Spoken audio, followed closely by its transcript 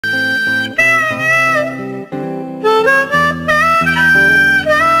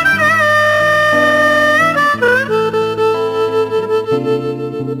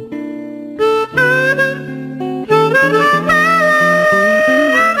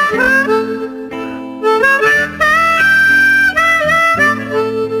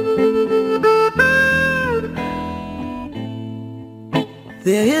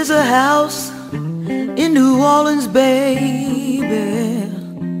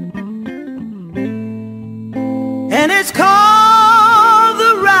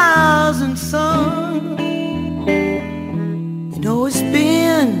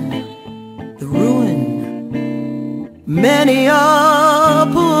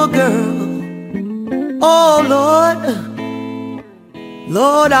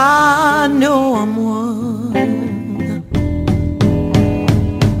Lord, I know I'm one.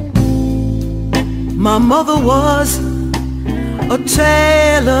 My mother was a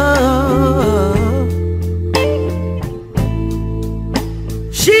tailor.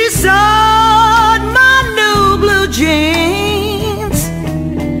 She sewed my new blue jeans.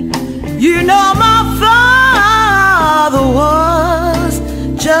 You know my father was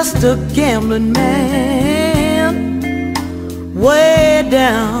just a gambling man, way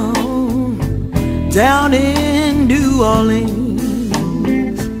down in New Orleans.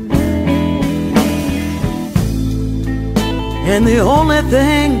 And the only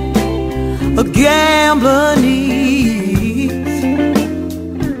thing a gambler needs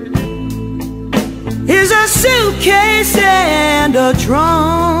is a suitcase and a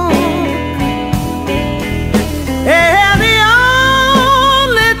trunk. And the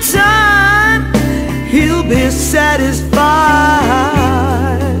only time he'll be satisfied,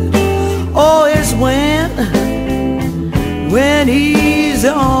 oh, is when he's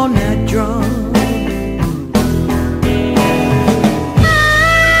on that drum.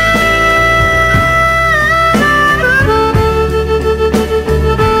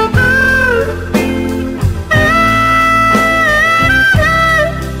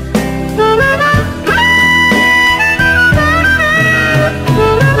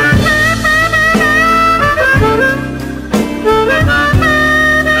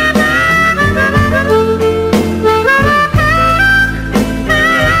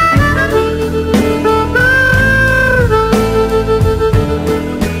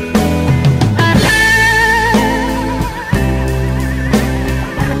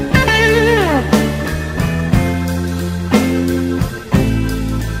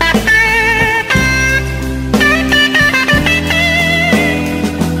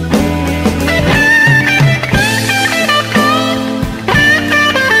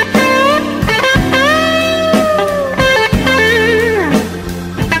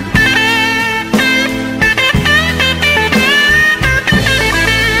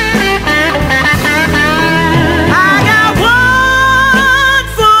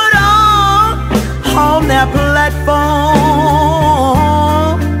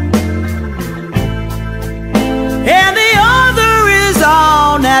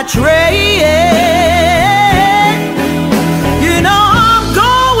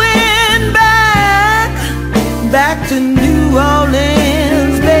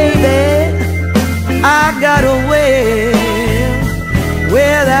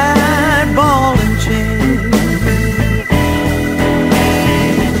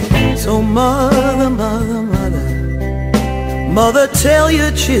 Mother, tell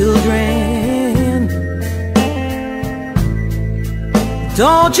your children,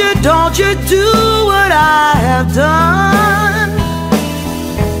 don't you do what I have done.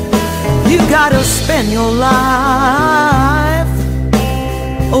 You gotta spend your life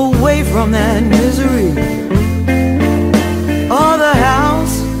away from that misery. Oh, the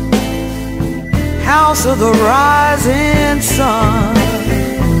house of the rising sun.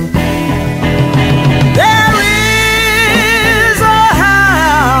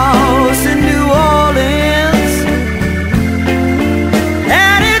 In New Orleans,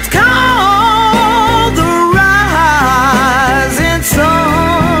 and it's called the Rising Sun.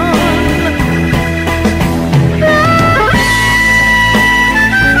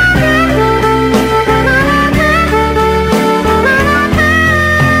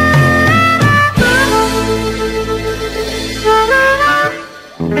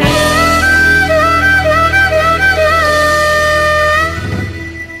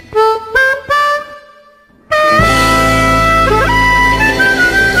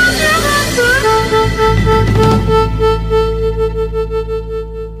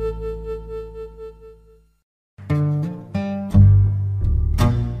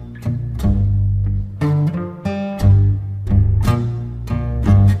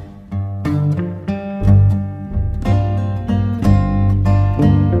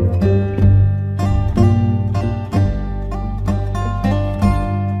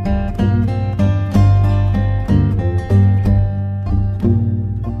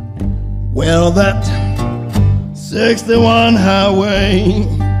 Well, that 61 highway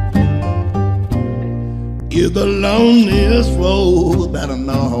is the loneliest road that I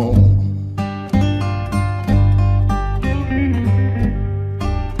know.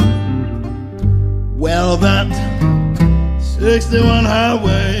 Well, that 61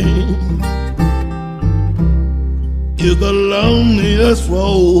 highway is the loneliest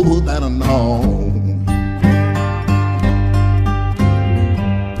road that I know.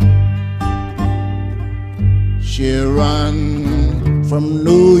 She run from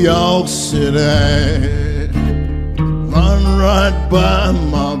New York City, run right by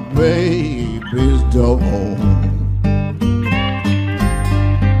my baby's door.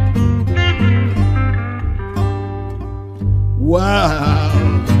 Wow,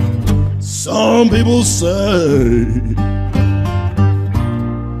 some people say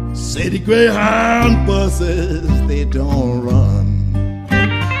the Greyhound buses, they don't run.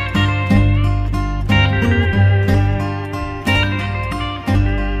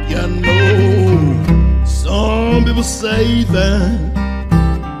 You know, some people say that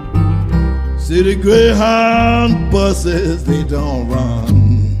city Greyhound buses, they don't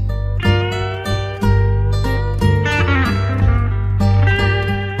run.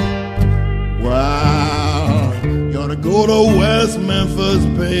 Wow, you ought to go to West Memphis,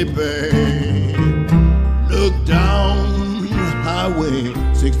 baby. Look down Highway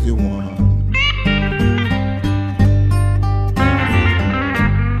 61.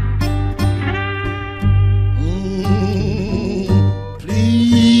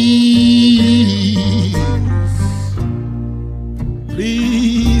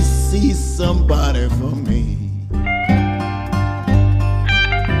 Please see somebody for me.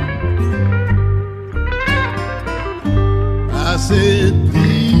 I said,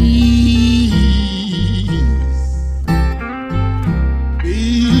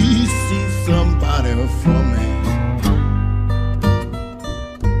 please see somebody for me.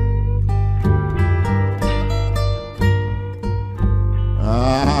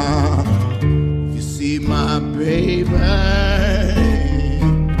 If you see my baby,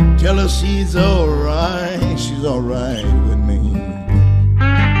 tell her she's alright with me.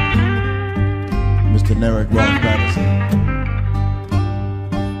 Mr. Henrik Patterson.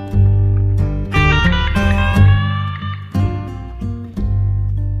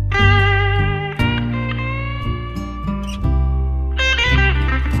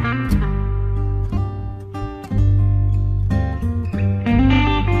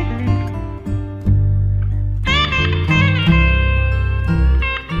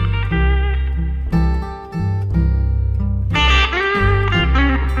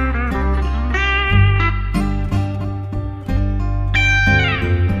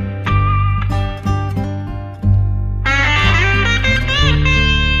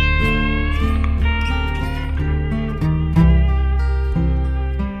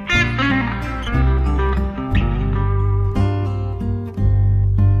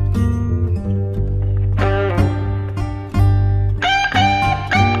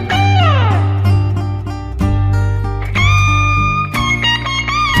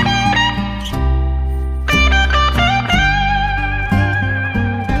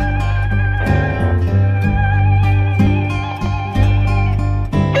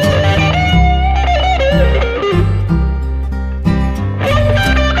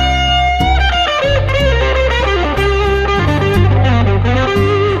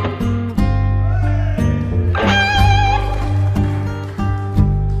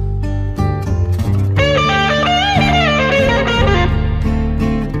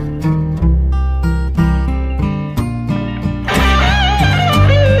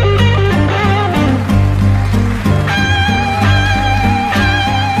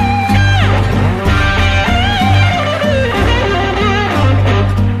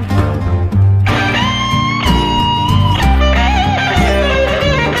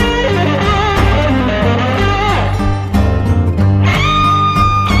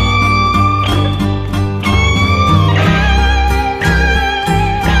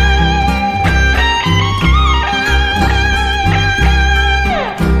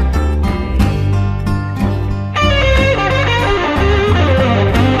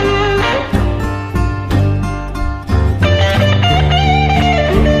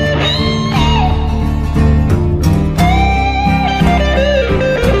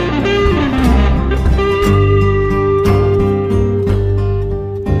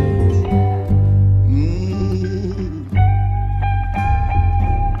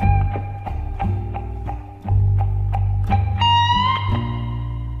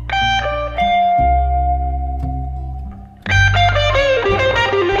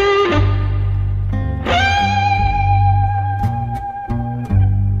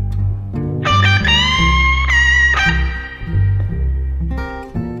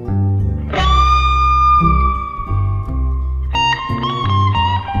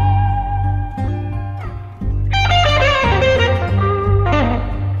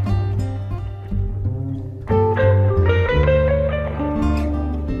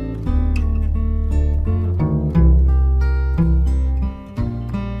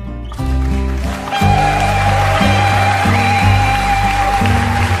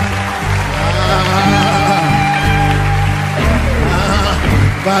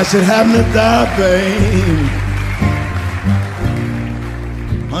 I should happen to die, babe,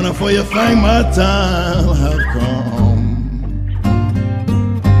 honey, for you think my time have come.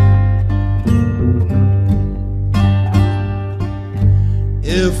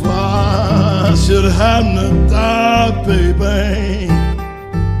 If I should happen to die, baby,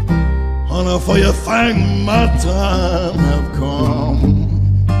 honey, for you think my time have come.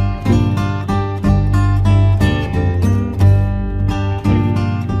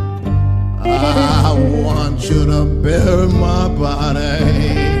 I want you to bury my body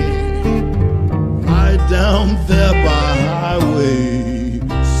right down there by Highway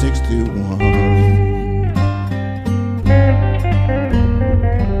 61.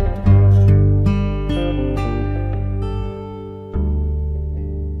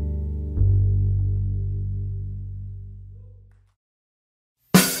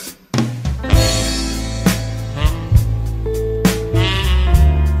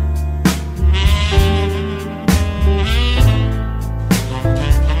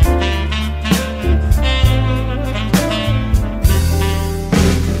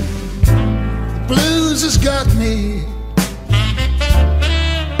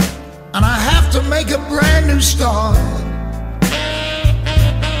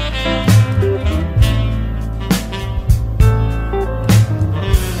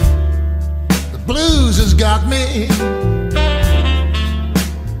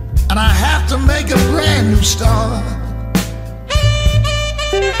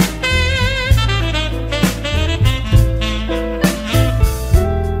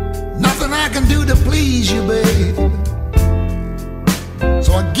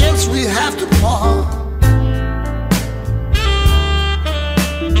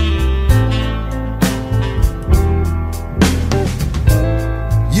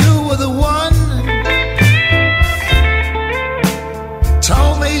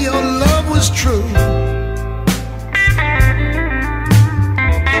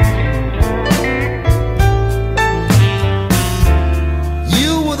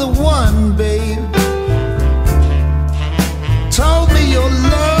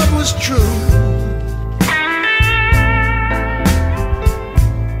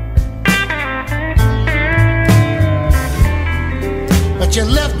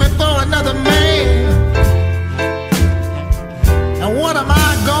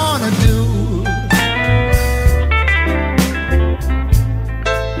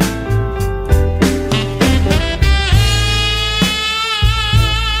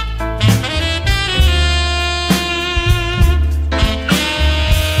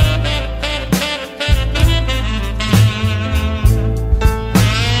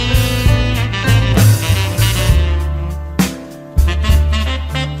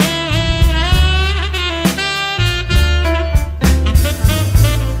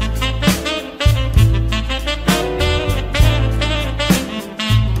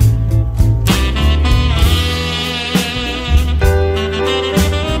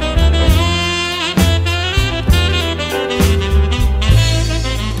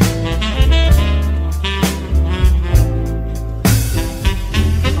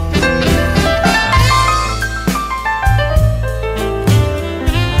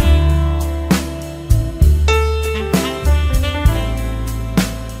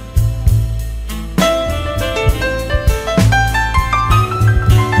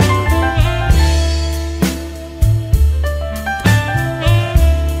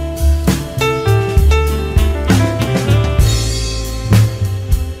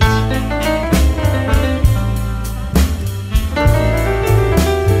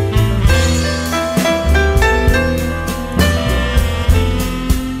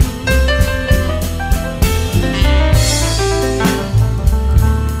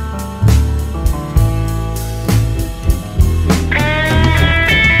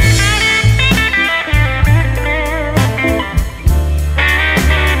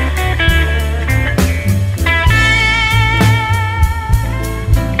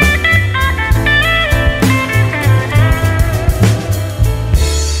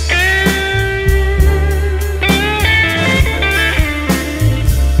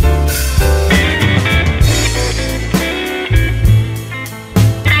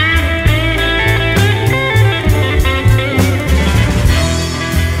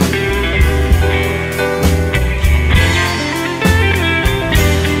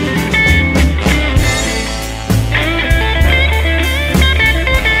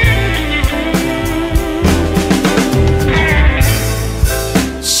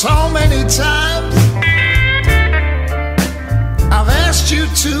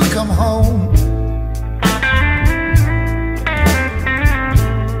 come home.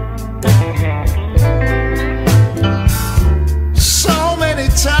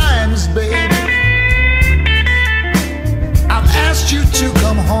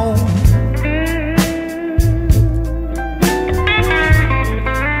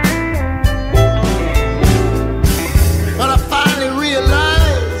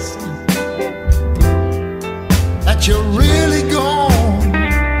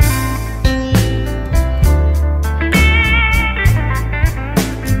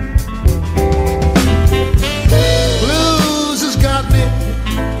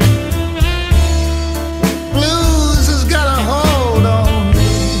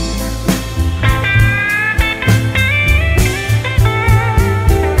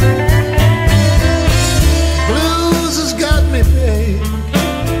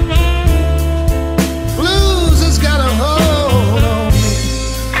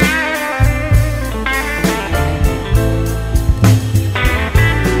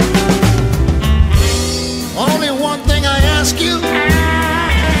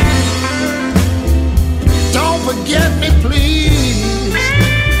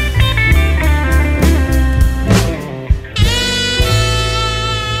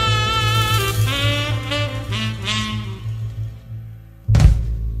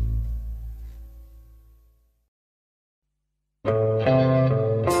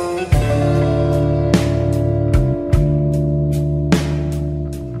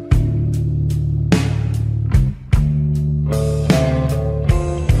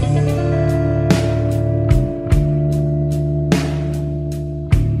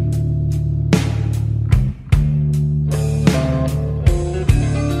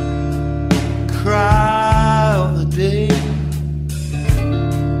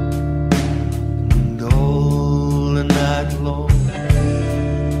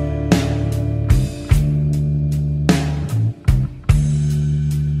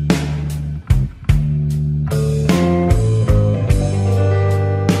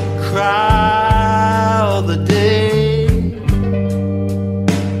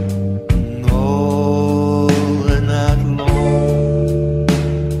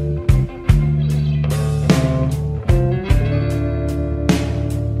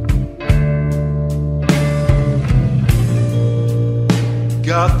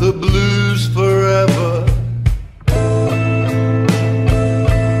 got the blues forever.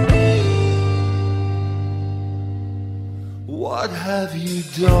 What have you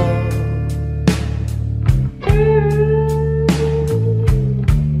done?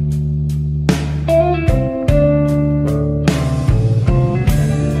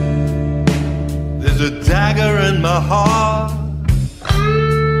 There's a dagger in my heart,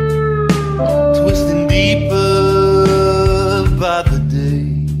 twisting deeper by the day.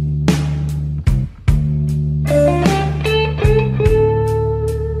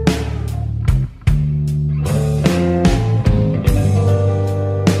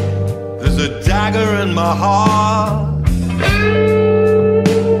 There's a dagger in my heart,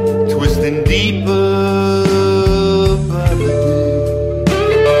 twisting deeper by the day.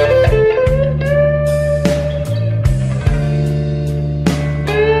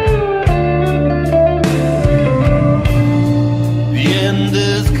 The end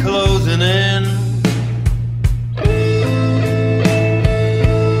is closing in,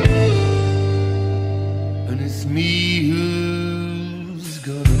 and it's me who's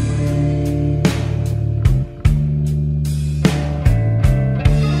gonna win.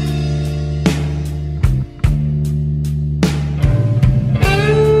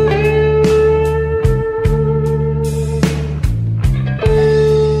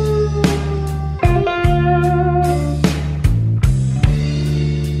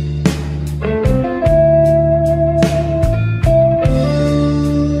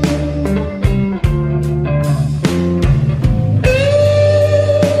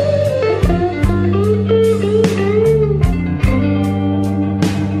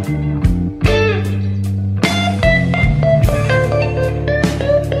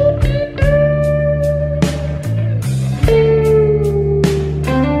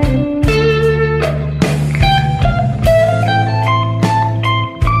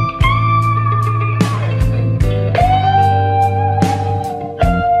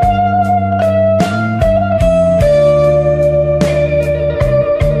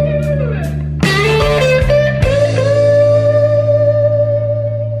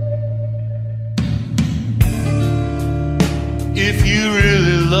 If you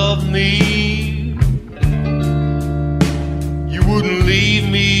really love me, you wouldn't leave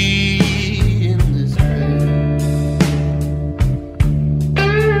me in this bed.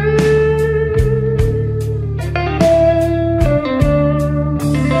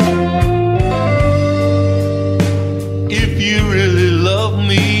 If you really love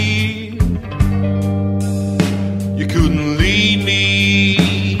me, you couldn't leave me.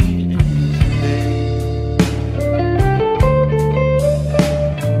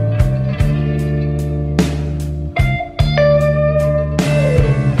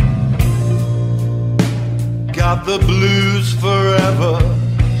 Got the blues forever.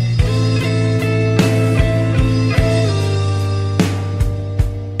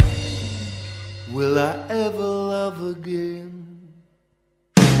 Will I ever love again?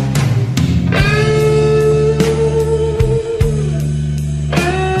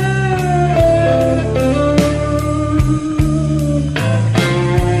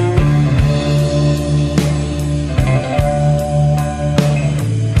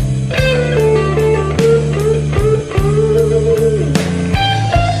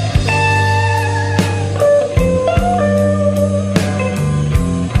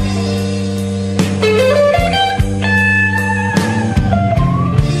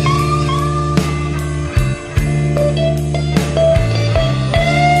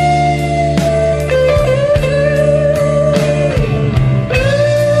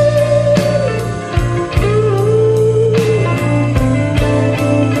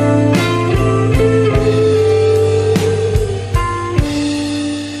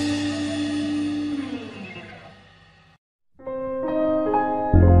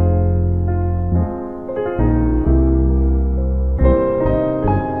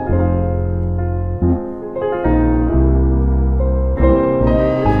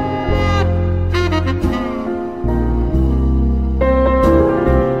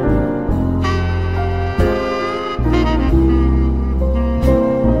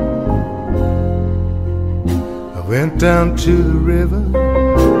 Went down to the river,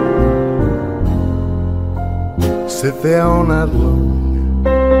 sit there all night long,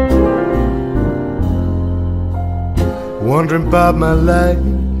 wondering about my life,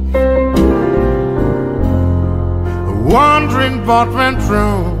 wondering what went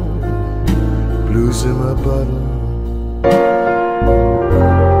wrong, blues in my bottle.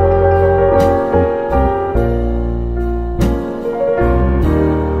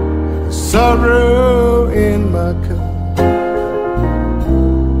 Sorrow in my cup,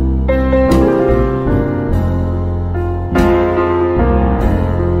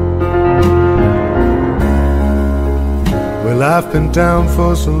 I've been down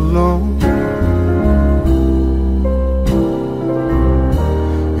for so long.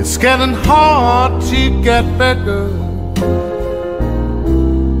 It's getting hard to get better.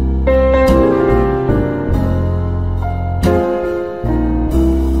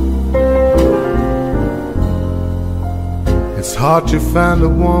 It's hard to find a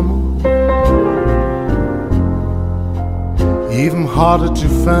woman, even harder to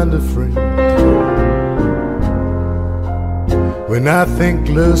find a friend. When I think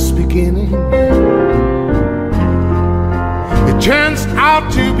love's beginning, it turns out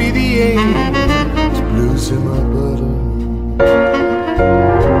to be the end. It's blues in my butter,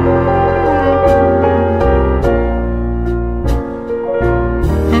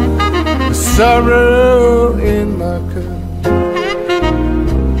 the sorrow in my cup.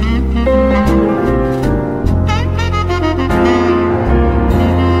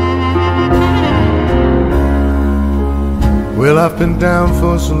 Well, I've been down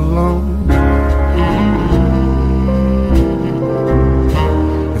for so long.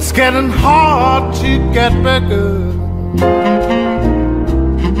 It's getting hard to get better.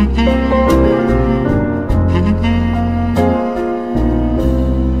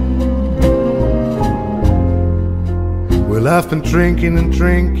 Well, I've been drinking and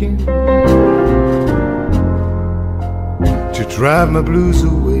drinking to drive my blues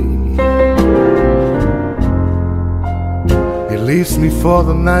away. It leaves me for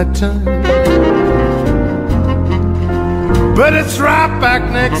the night time, but it's right back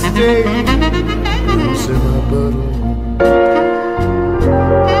next day. Blues in my bottle,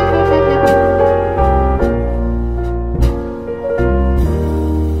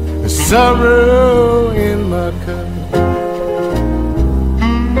 the sorrow in my cup.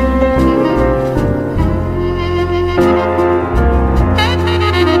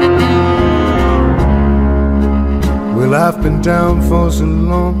 Well, I've been down for so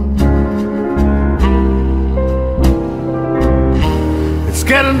long. It's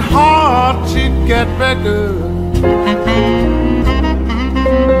getting hard to get better.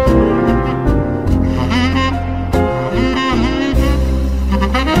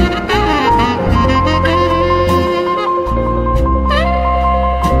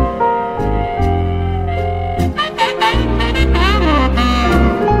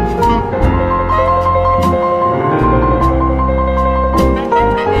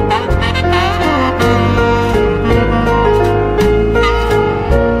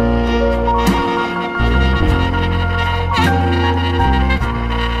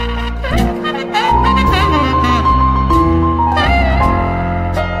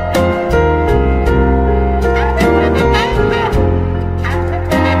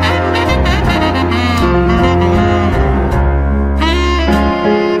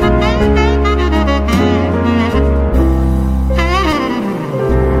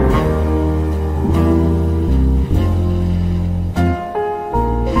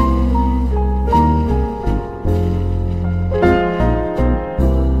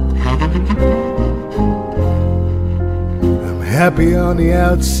 Happy on the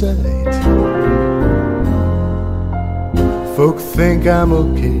outside, folk think I'm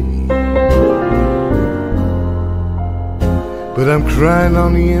okay, but I'm crying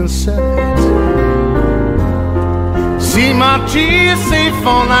on the inside. See my tears, they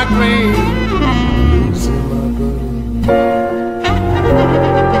fall like rain. Blues in my bottle,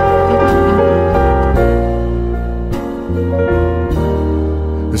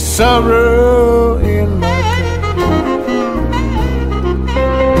 the sorrow in my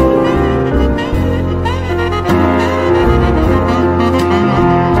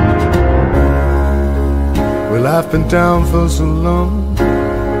I've been down for so long.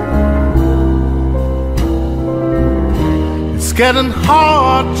 It's getting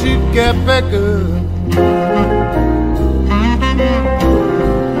hard to get better.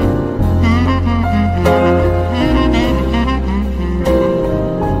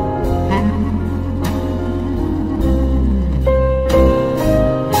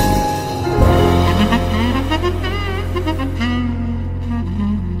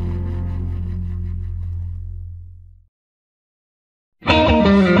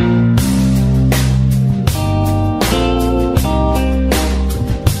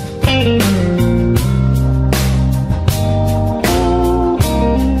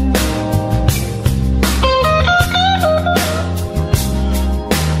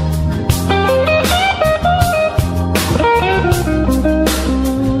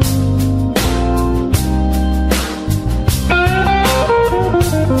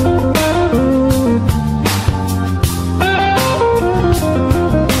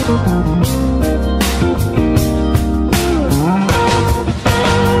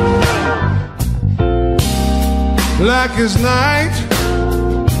 black as night,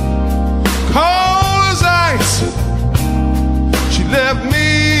 cold as ice. She left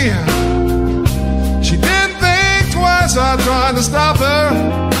me. She didn't think twice. I tried to stop her.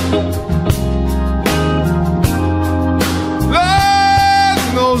 Lord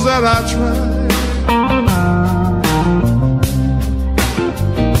knows that I tried.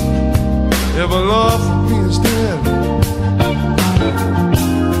 If a love for me is dead,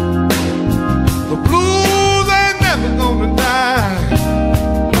 the blues ain't never gonna die.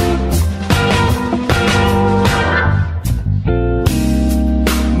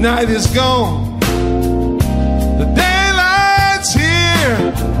 Night is gone, the daylight's here.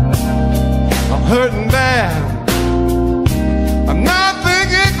 I'm hurting bad, I'm not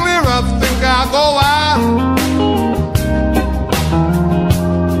thinking clear. I think I'll go out,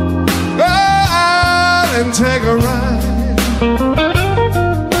 and take a ride.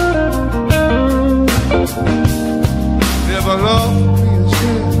 Never love me is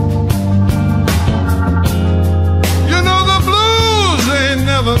dead. You know the blues ain't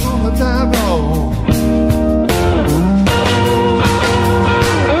never gonna die, no.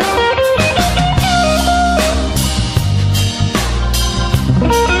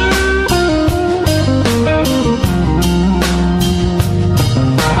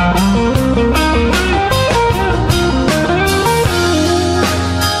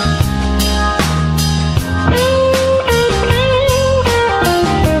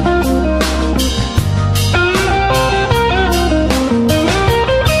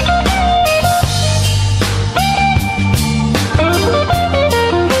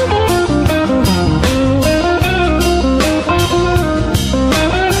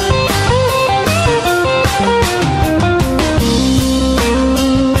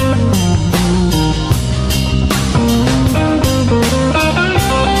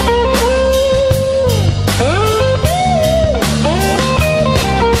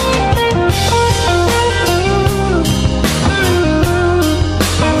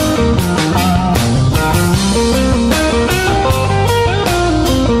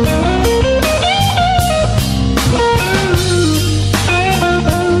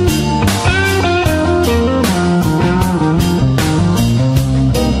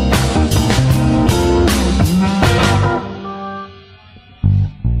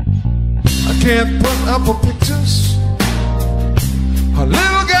 Can't put up a pictures a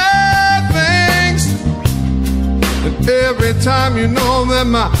little guy thinks. And every time you know that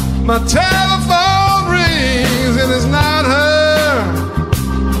my telephone rings and it's not her,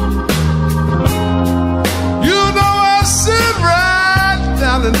 you know I sit right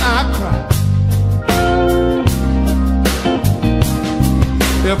down and I cry.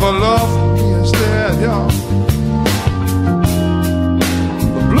 If a love for me is dead, y'all,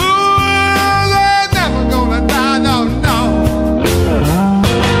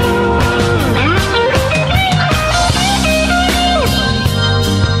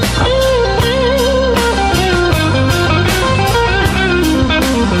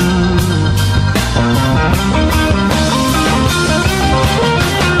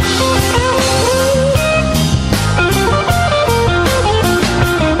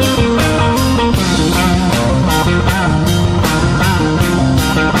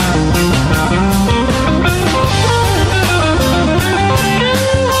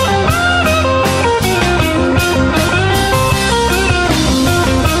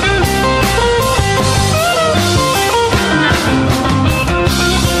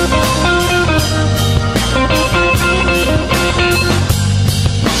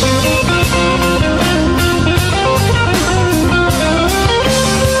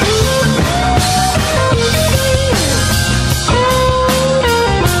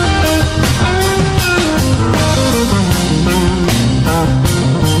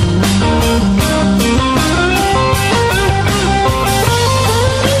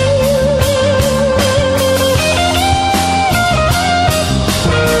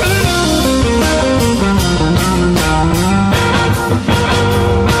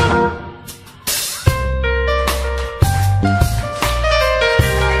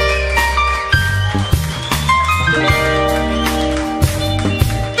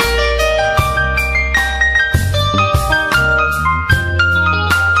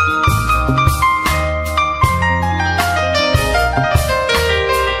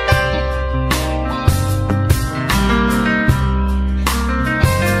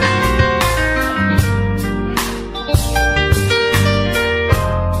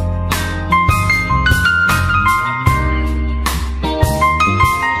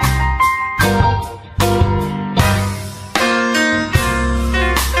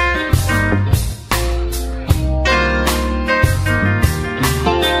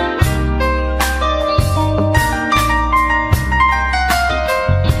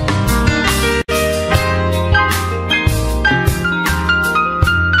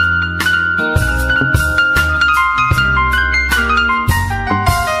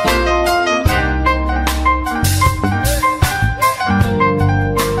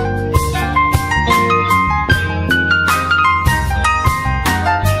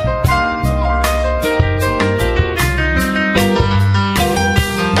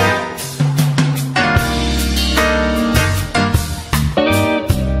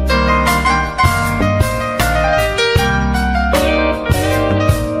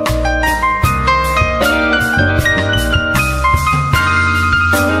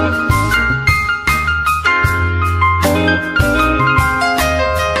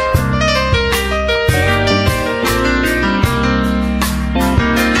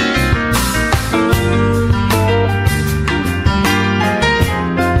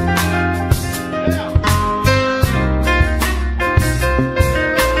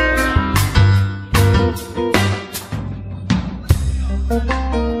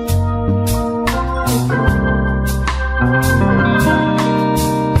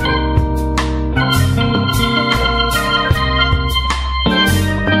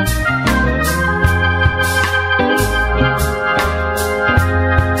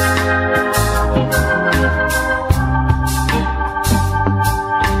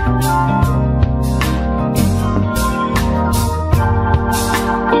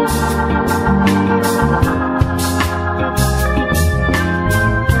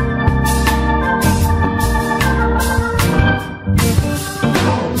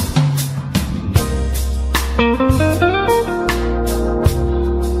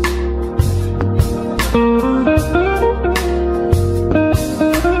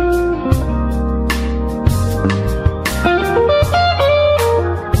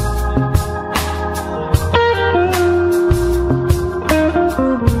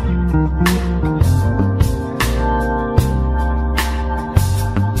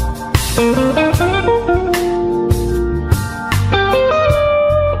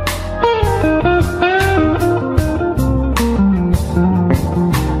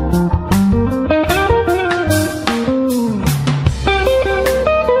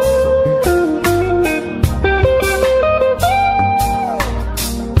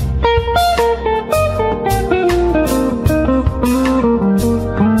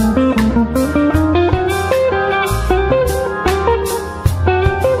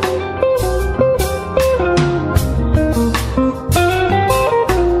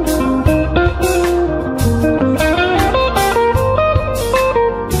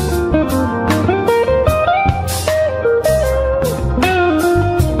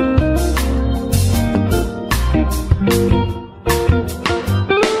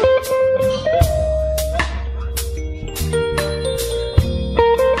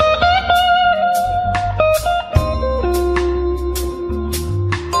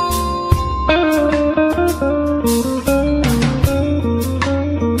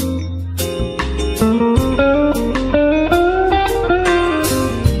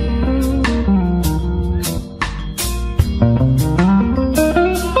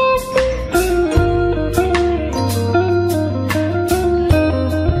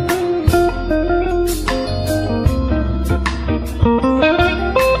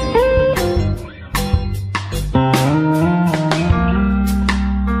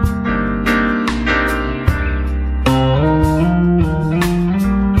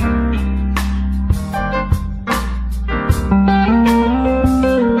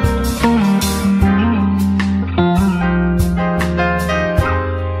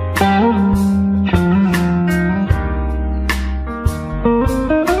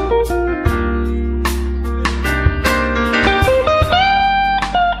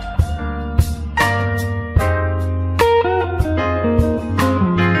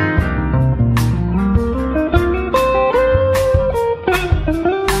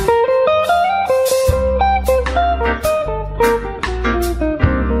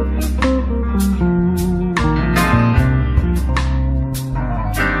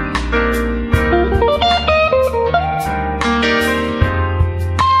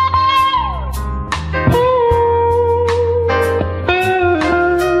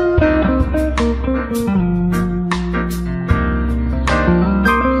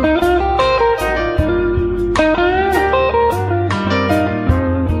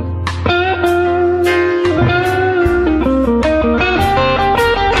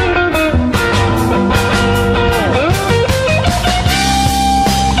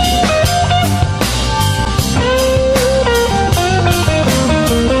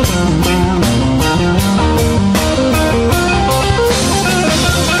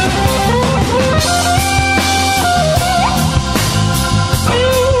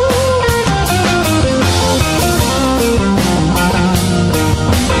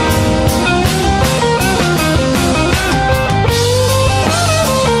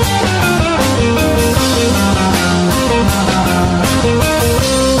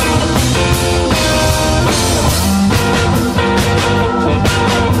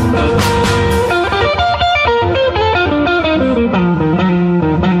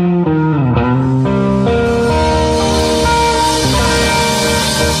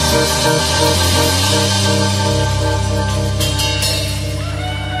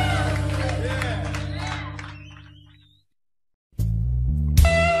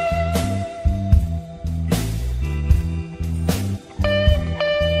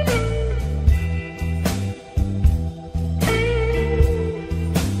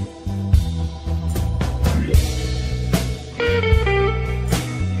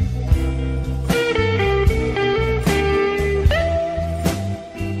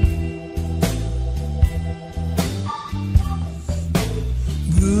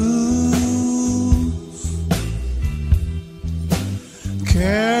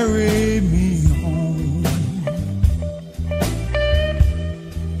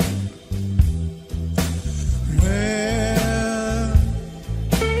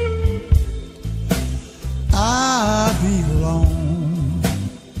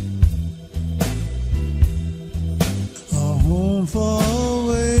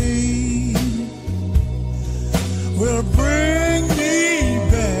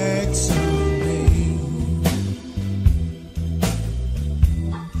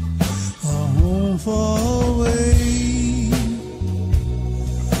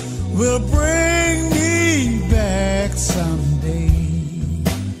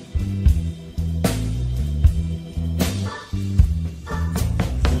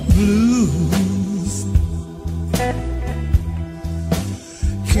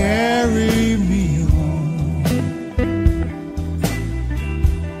 Carry carry me home.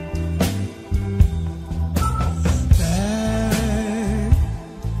 Back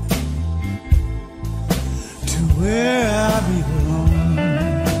to where I belong.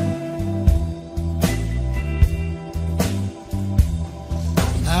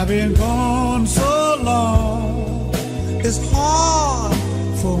 I've been gone so long, it's hard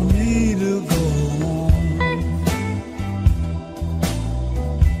for me to go on.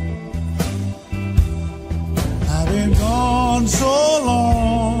 I've been gone so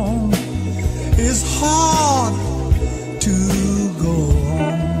long, it's hard to go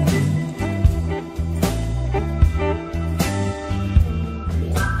on.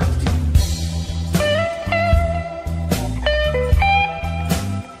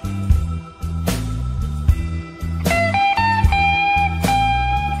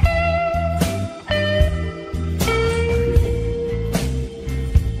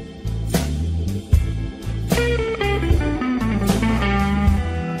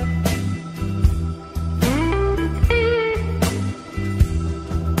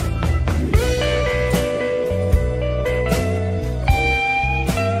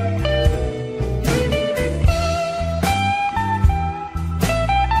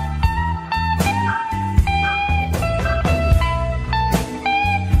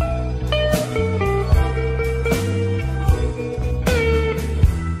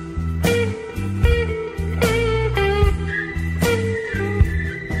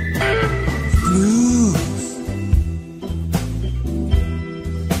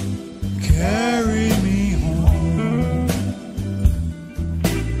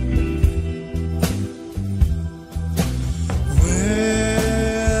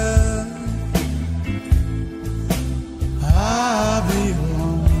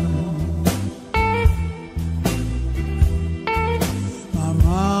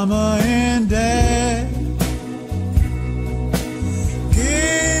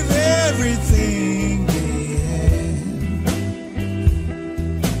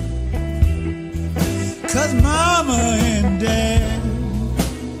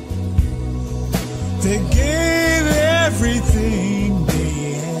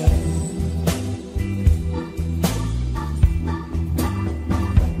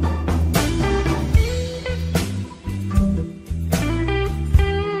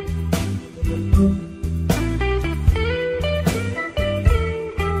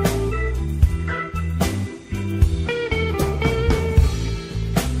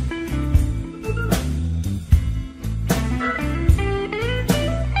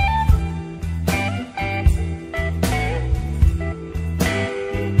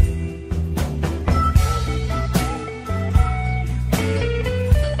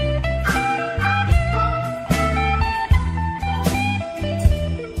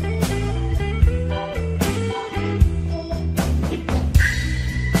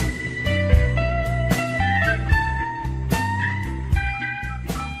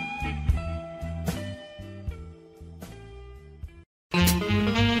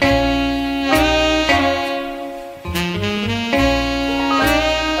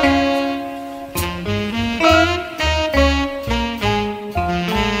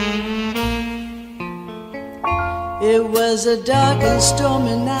 It was a dark and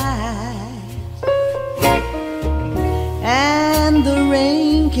stormy night, and the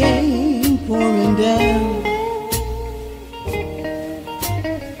rain came pouring down.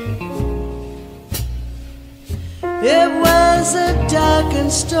 It was a dark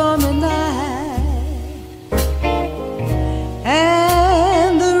and stormy night,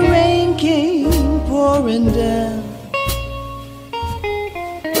 and the rain came pouring down.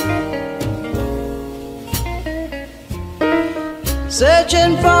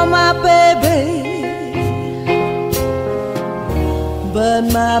 Searching for my baby, but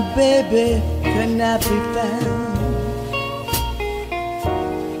my baby could not be found.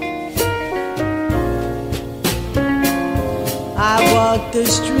 I walked the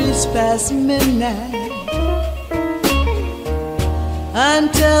streets past midnight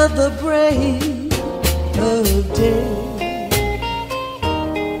until the break of day.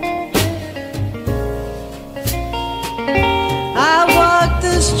 I walked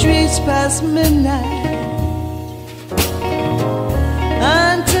the streets past midnight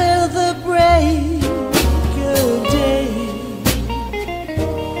until the break of day.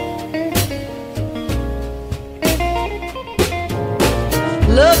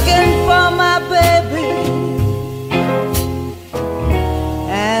 Looking for my baby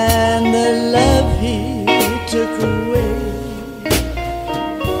and the love he took away.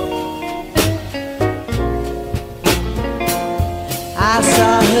 I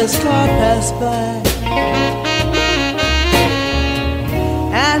saw his car pass by,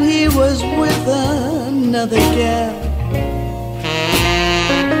 and he was with another gal.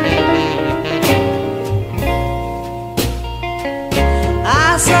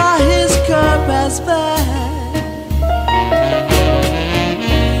 I saw his car pass by,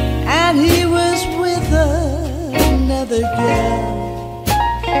 and he was with another gal.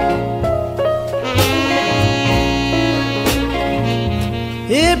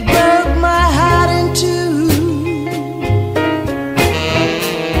 It broke my heart in two.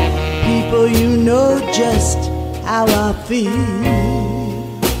 People, you know just how I feel.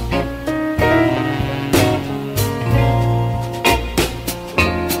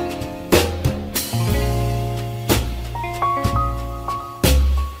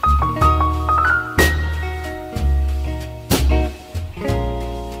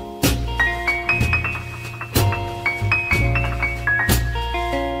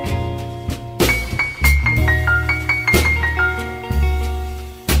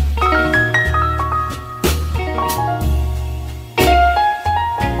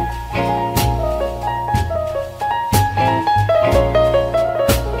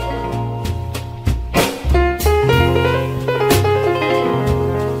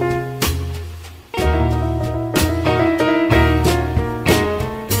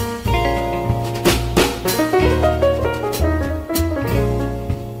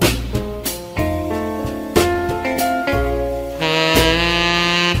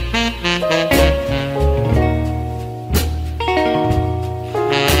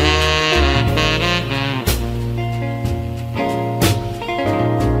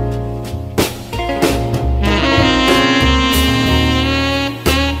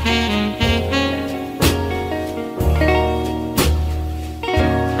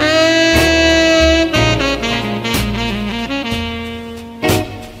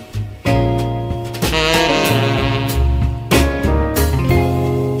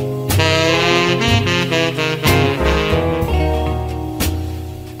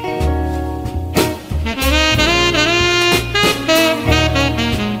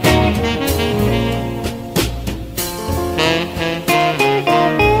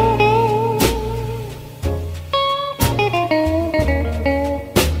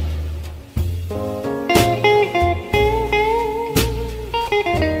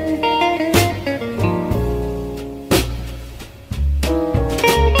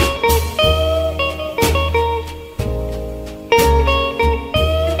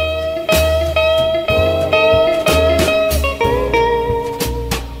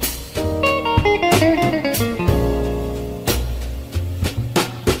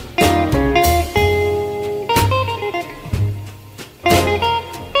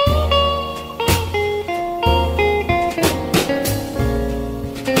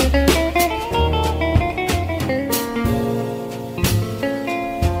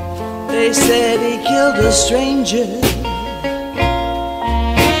 They said he killed a stranger,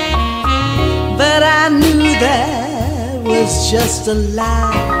 but I knew that was just a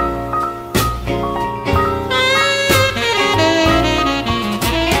lie.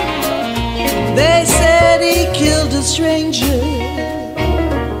 They said he killed a stranger,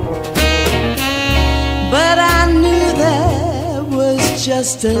 but I knew that was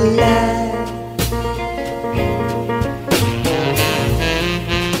just a lie.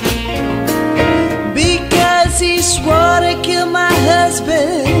 He swore to kill my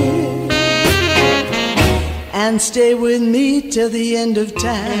husband and stay with me till the end of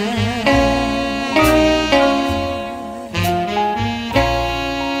time.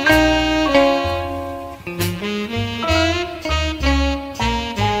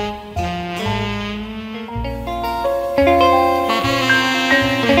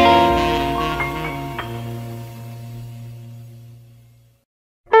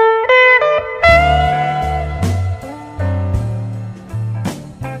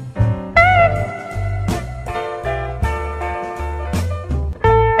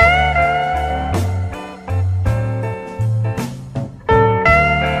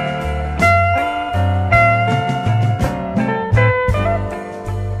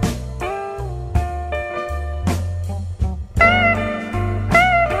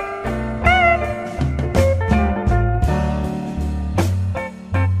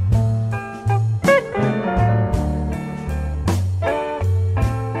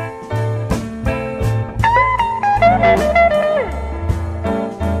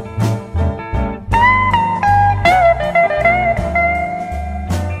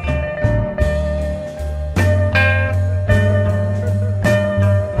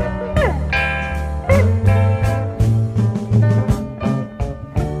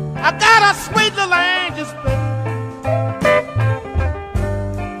 sweet little angels, baby.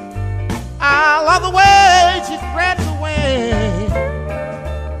 I love the way she spreads her wings.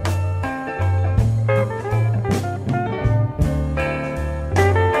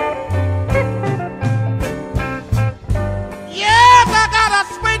 Yes, I got a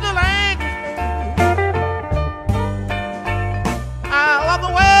sweet little angel, baby. I love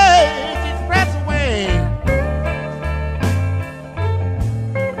the way she spreads her wings.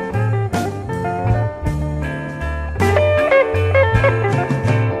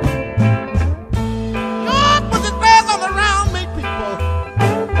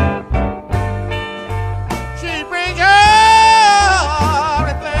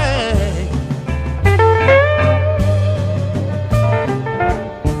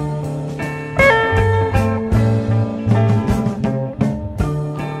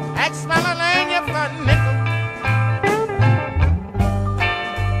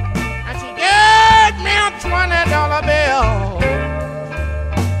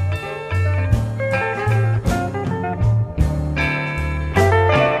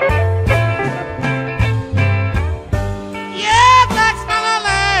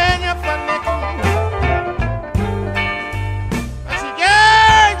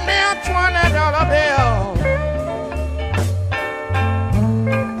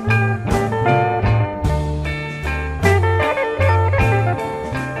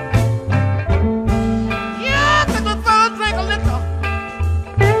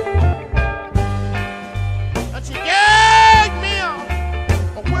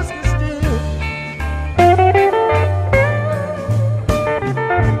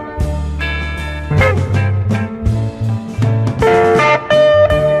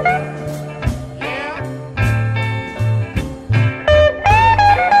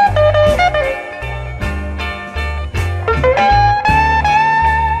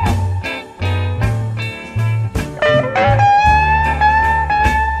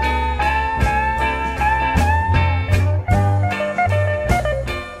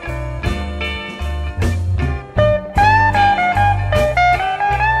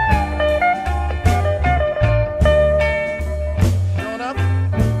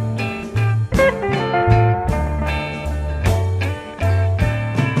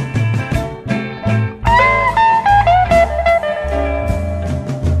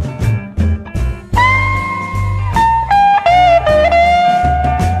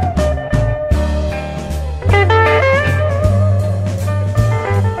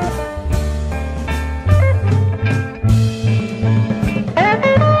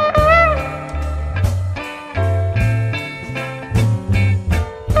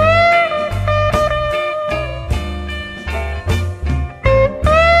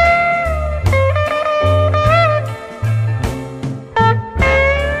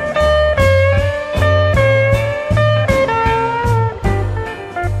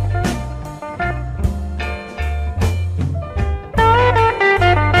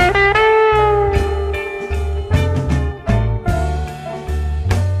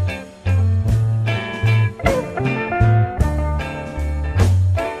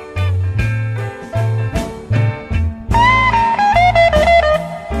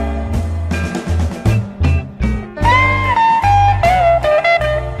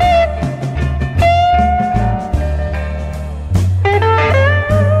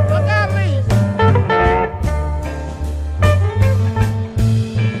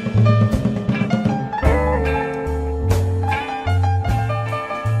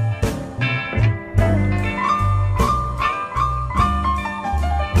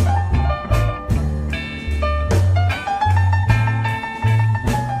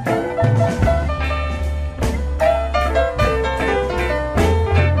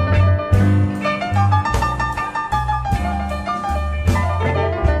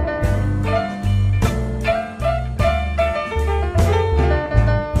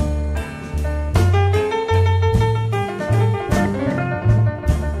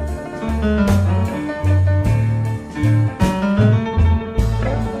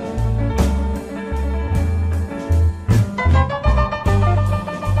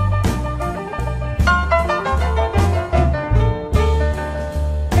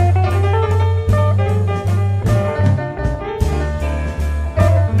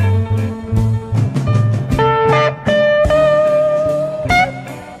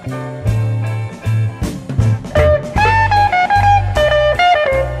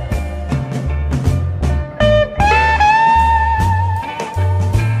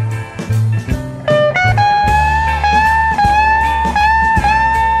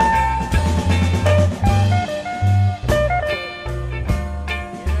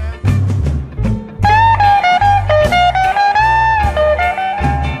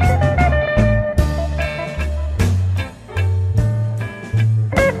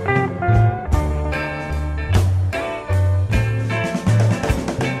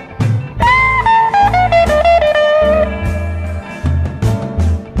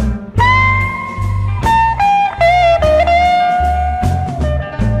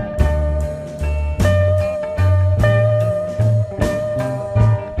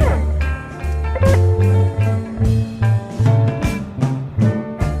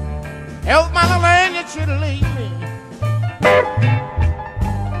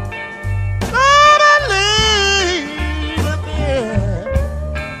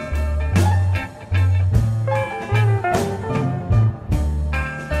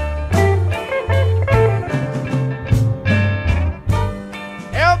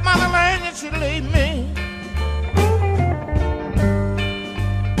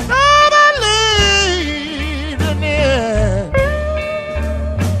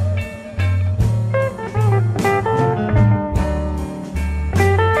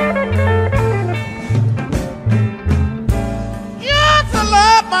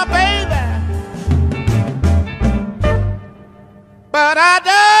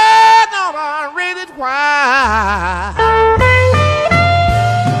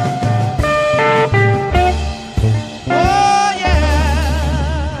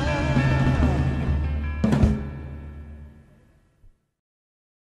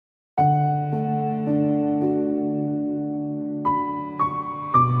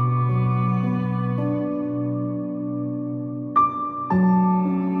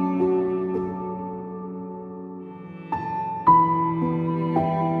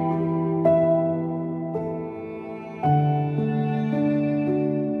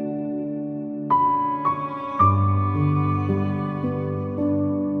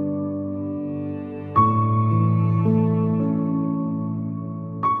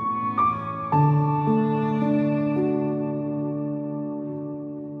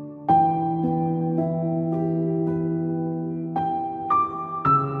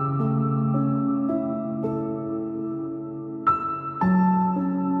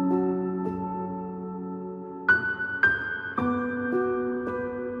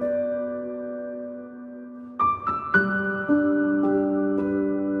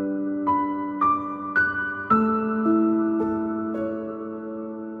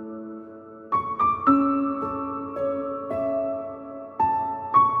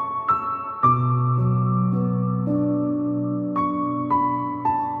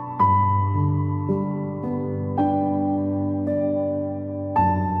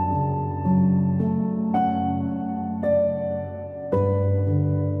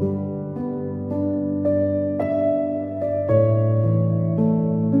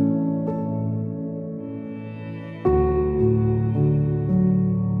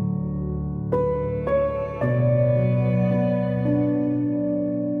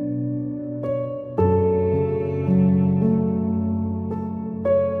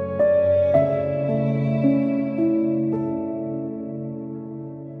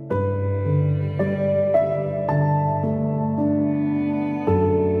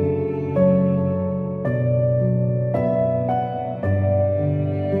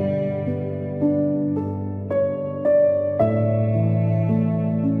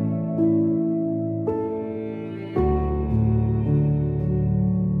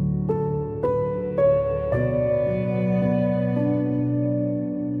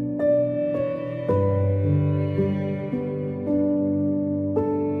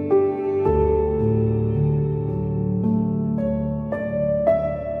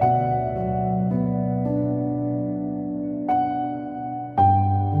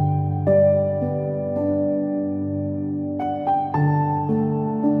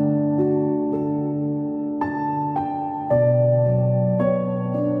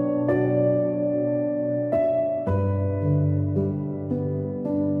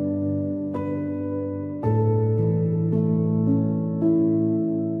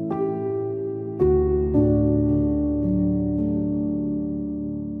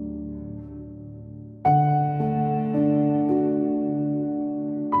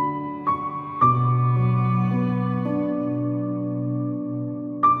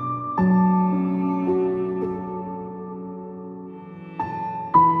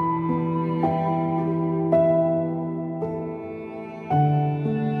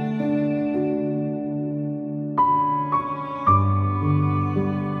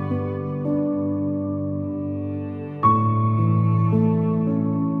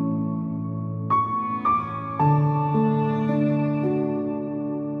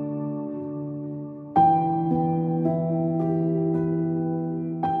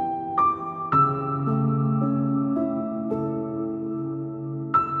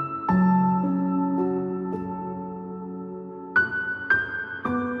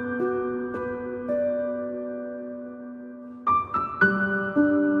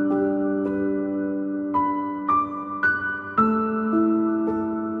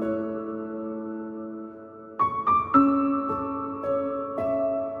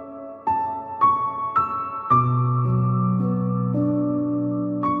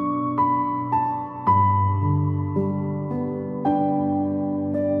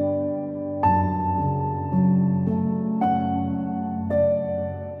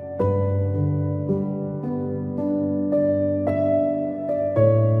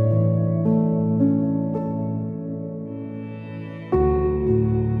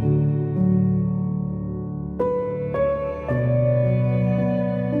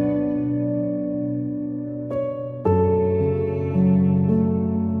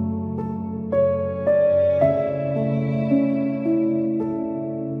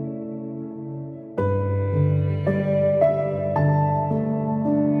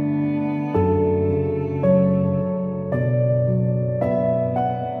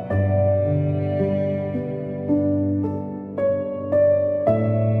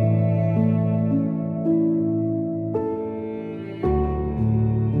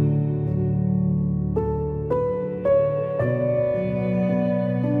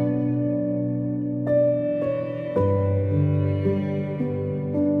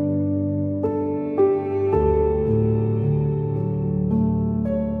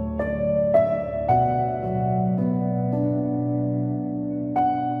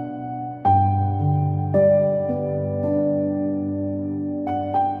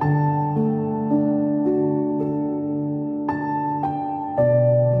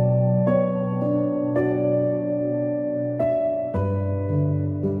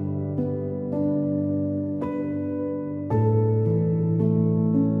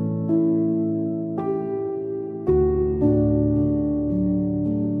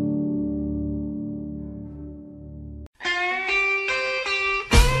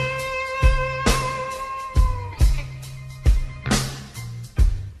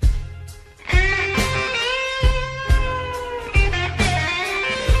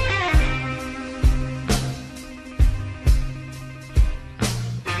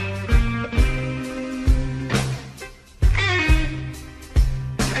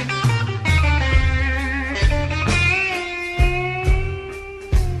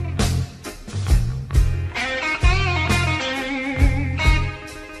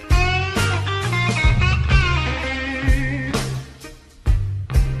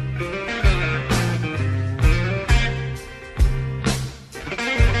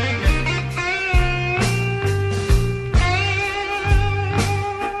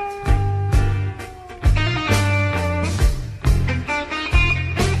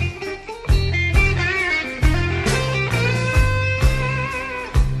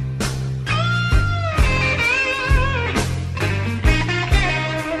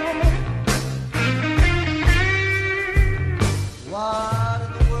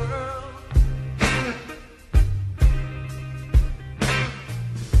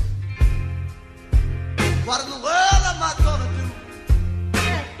 What in the world am I gonna do?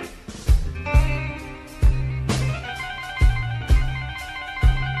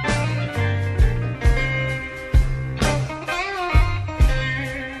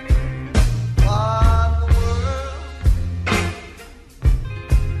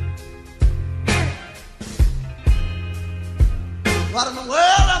 What in the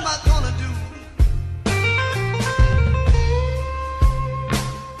world am I gonna do?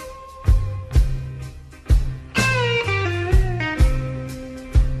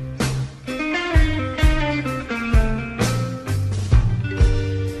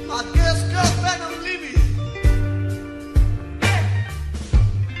 My dear girlfriend, I'm leaving.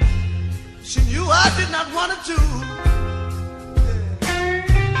 She knew I did not want her to.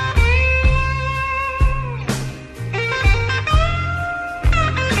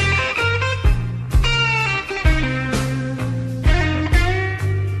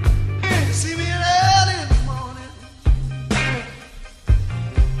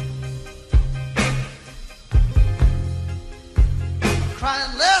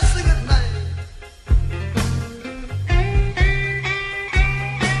 Crying last thing at night.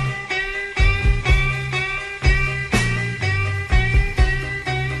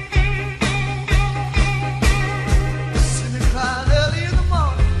 See me crying early in the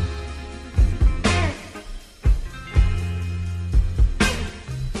morning.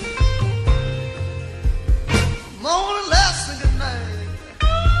 Moaning last thing at night.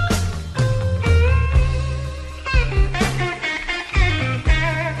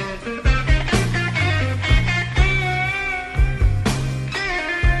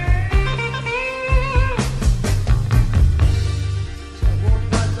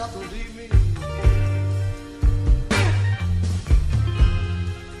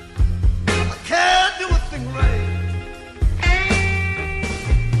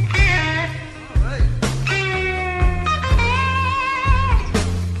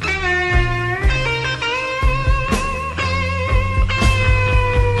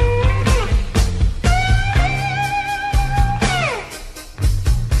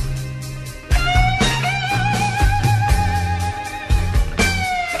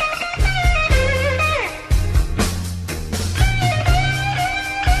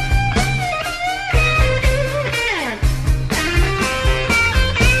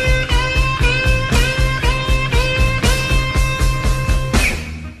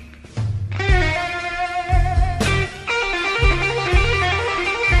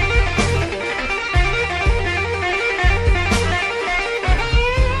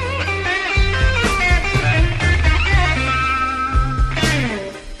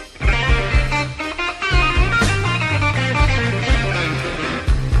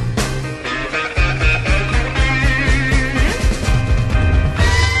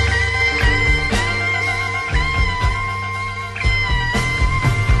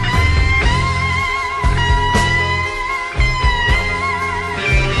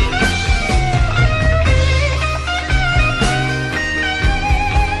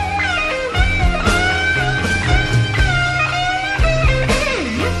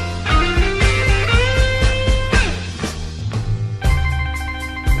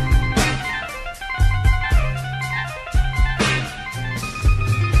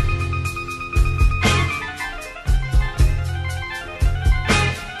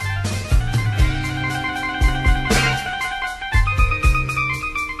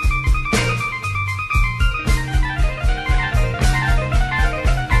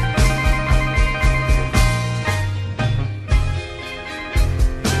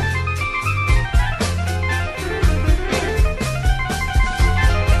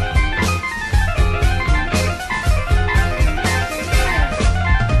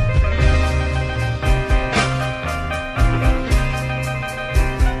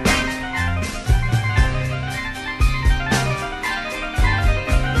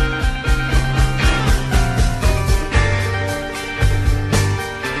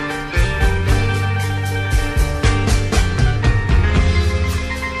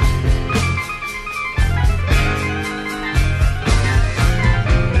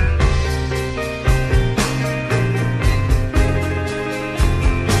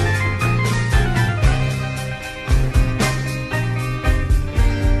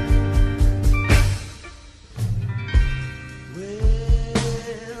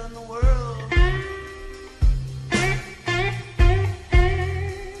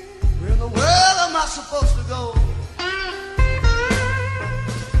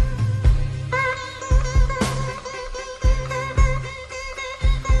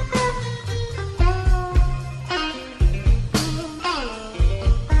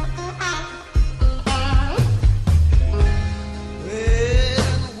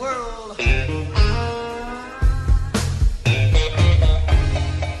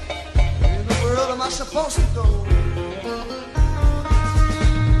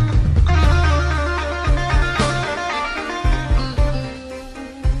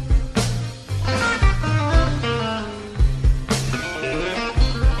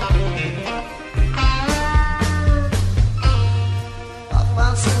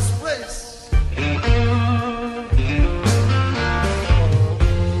 Christmas place.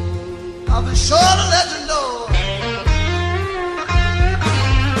 I'll be sure to let you know.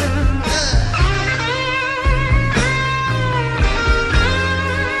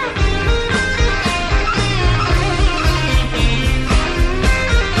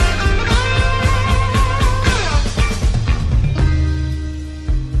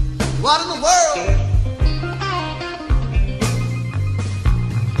 What in the world?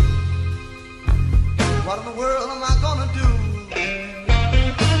 What in the world am I gonna do?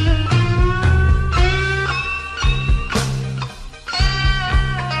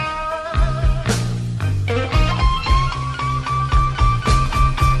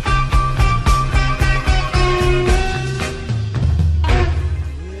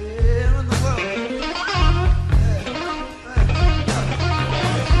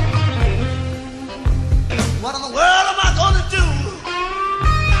 What in the world am I gonna do?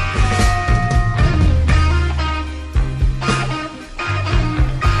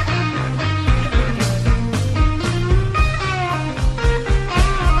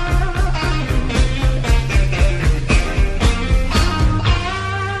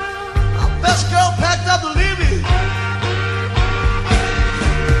 Our best girl packed up to leave me.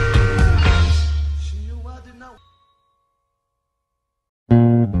 She knew I did not.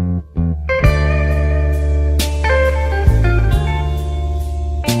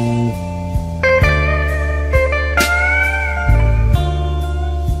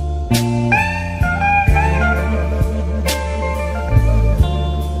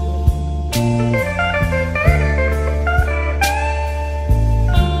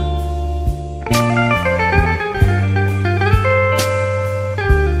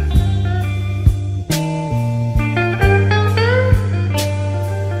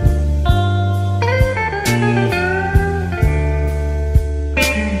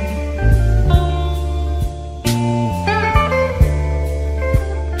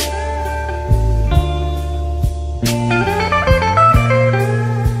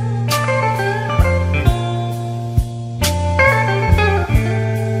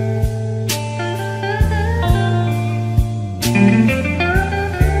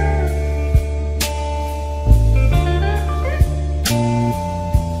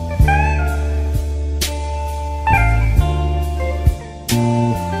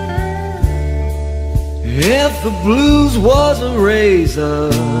 If the blues was a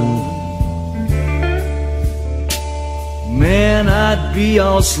razor, man, I'd be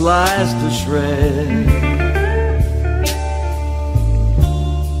all sliced to shreds.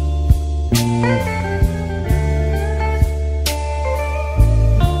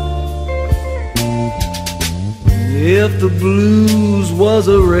 If the blues was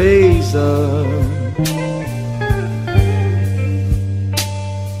a razor,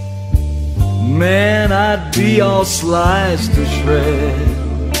 man, I'd be all sliced to shreds.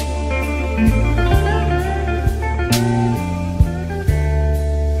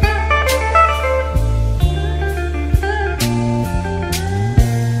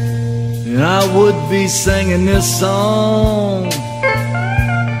 And I would be singing this song,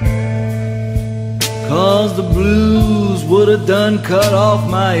 'cause the blues would have done cut off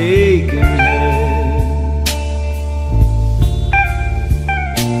my aching head.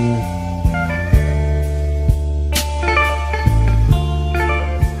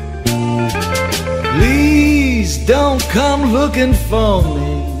 Please don't come looking for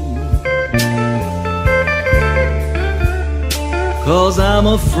me, 'cause I'm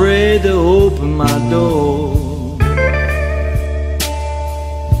afraid to open my door.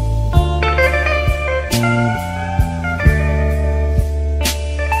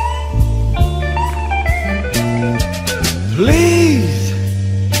 Please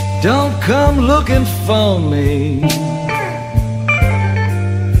don't come looking for me.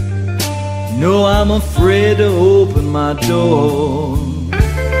 No, I'm afraid to open my door.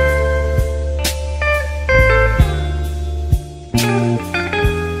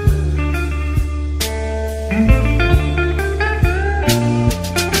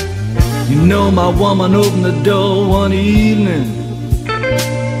 You know, my woman opened the door one evening.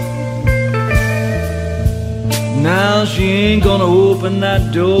 Now she ain't gonna open that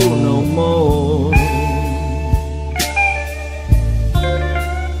door no more.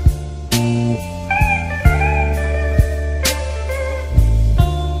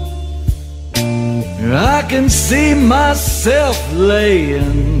 I can see myself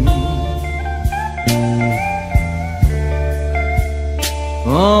laying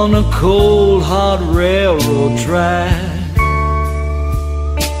on a cold, hot railroad track.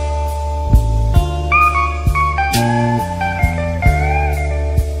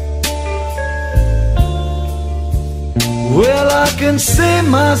 can see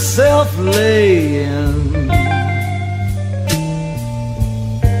myself laying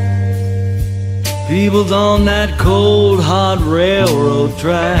peoples on that cold, hot railroad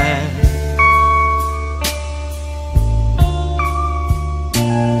track.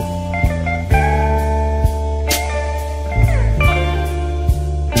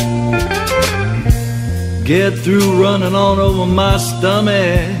 Get through running on over my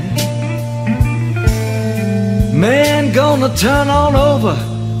stomach. Man gonna turn on over,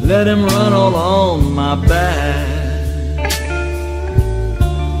 let him run all on my back.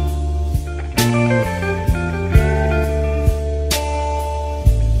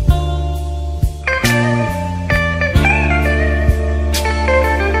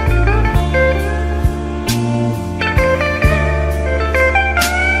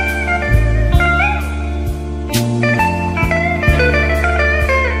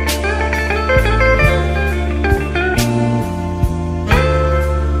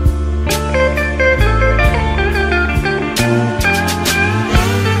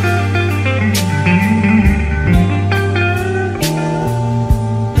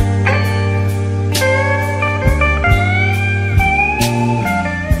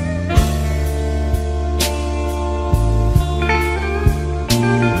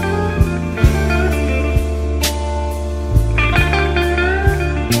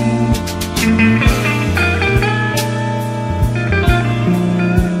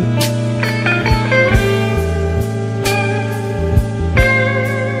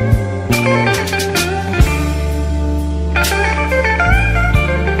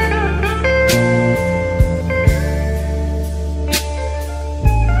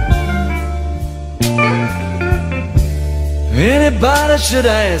 Anybody should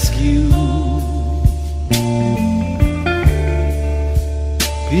ask you,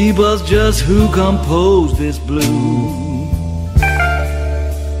 people's just who composed this blues.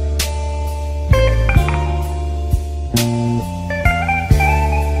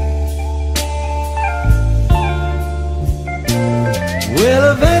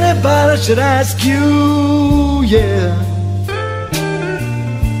 Well, if anybody should ask you, yeah,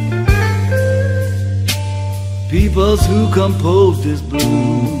 peoples who composed this blues.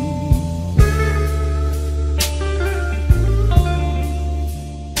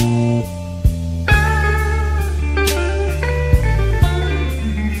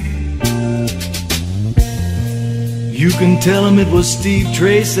 You can tell him it was Steve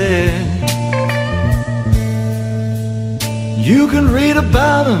Tracy. You can read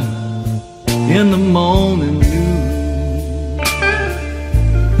about him in the morning news.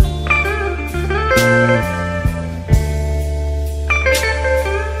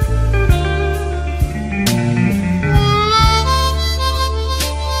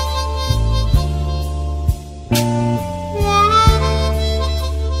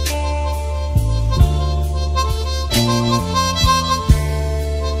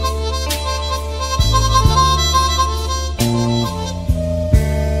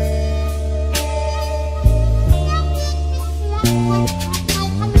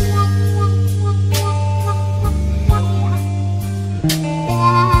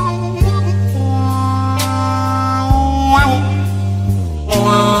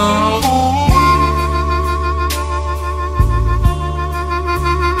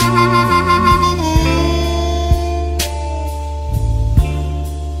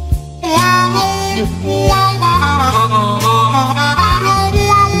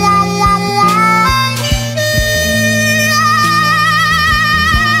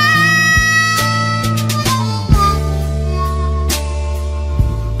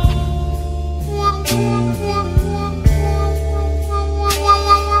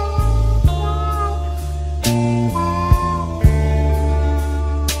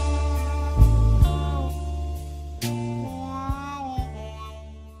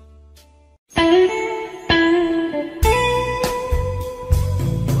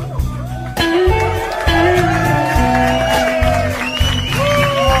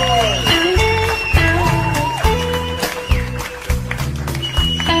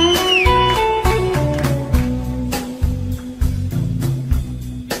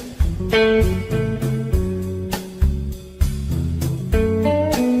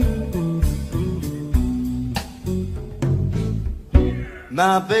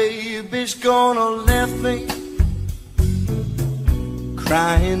 My baby's gonna left me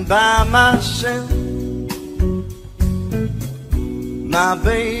crying by myself. My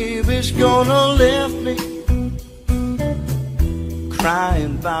baby's gonna left me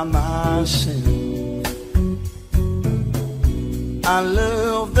crying by myself. I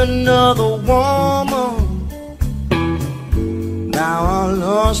loved another woman, Now I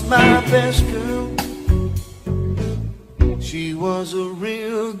lost my best girl. She was a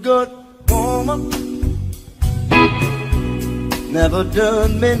real good woman, never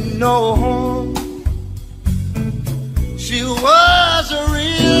done me no harm. She was a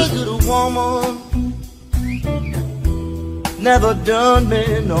real good woman, never done me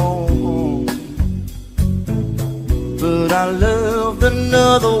no harm. But I loved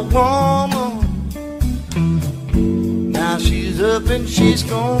another woman. Now she's up and she's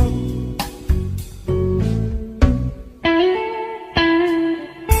gone.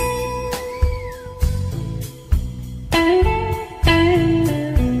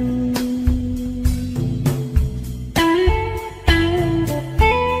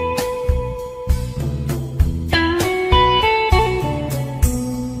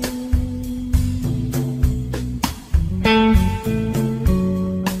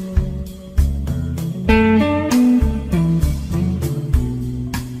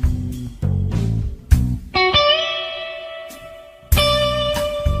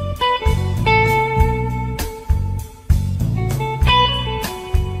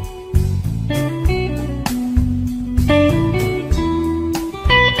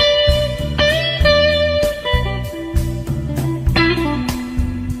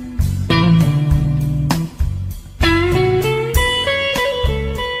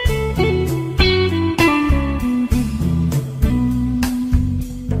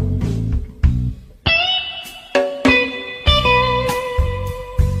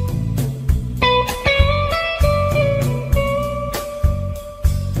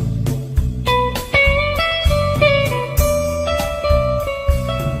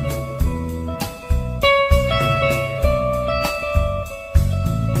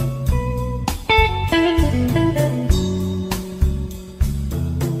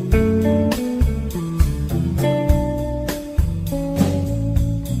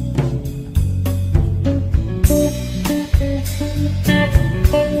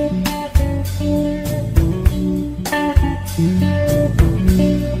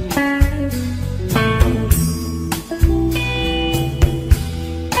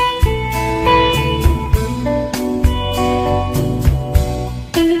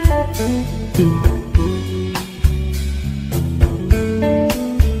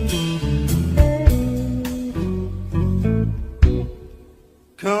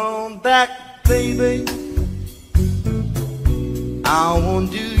 Come back, baby, I won't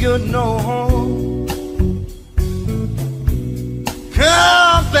do you no harm.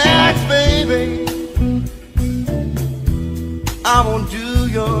 Come back, baby, I won't do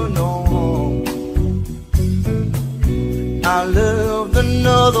you no harm. I loved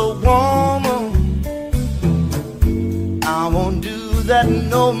another woman, I won't do that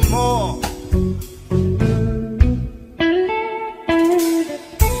no more.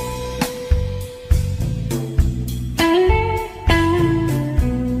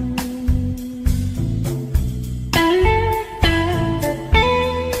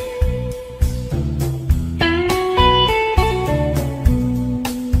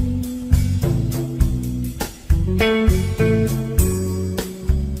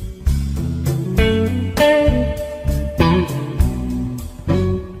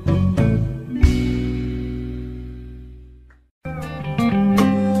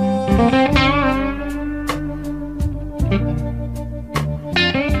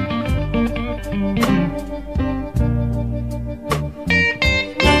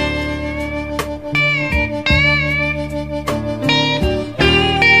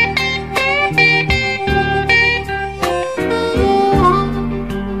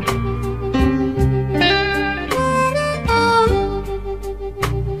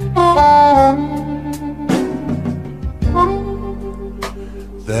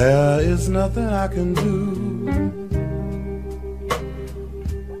 I can do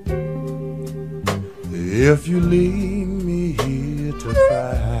if you leave me here to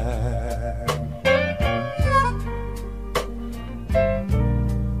cry.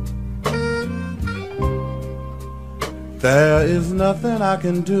 There is nothing I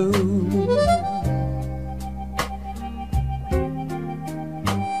can do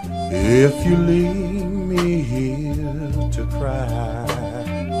if you leave me here to cry.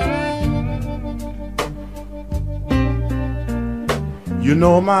 You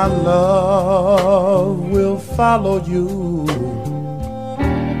know my love will follow you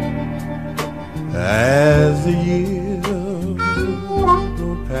as the years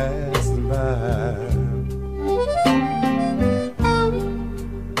go passing by.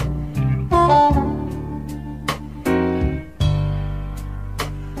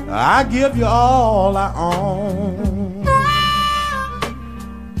 I give you all I own,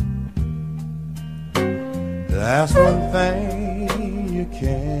 That's one thing you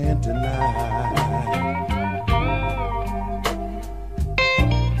can't deny.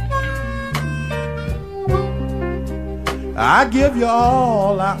 I give you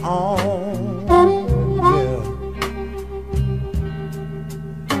all I own, yeah.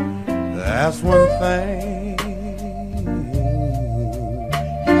 That's one thing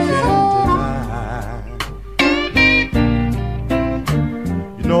you can't deny.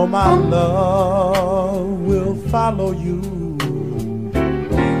 You know my love will follow you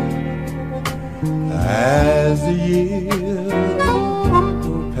as the years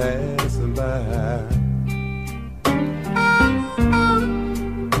go passing by.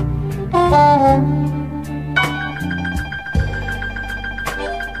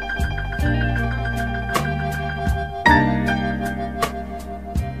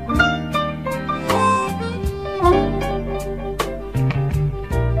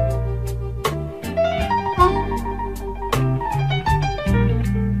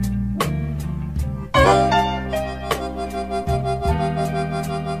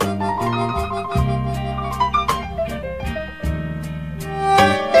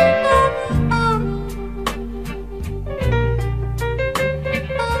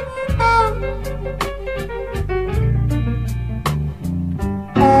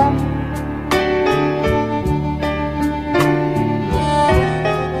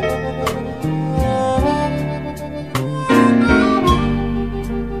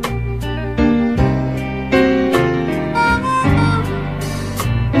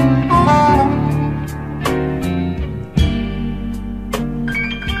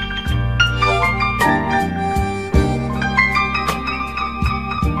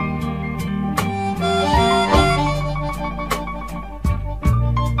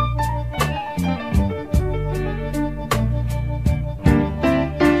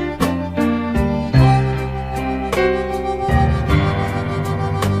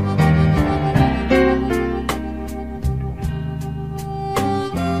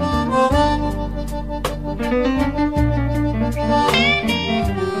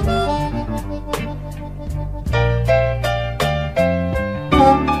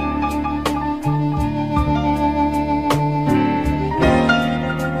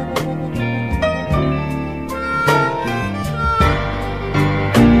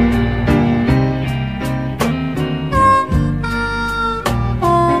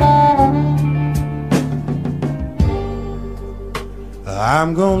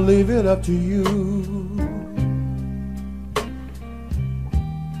 I'm gonna leave it up to you.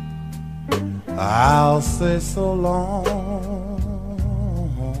 I'll say so long,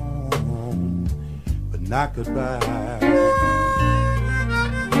 but not goodbye.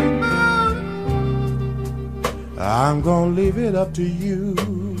 I'm gonna leave it up to you.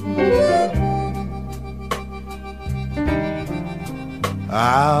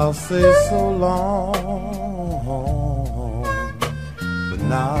 I'll say so long, but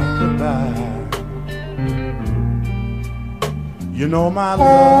not goodbye. You know my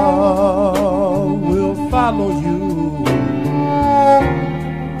love will follow you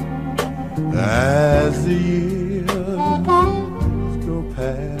as the years go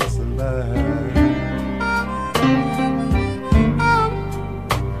passing by.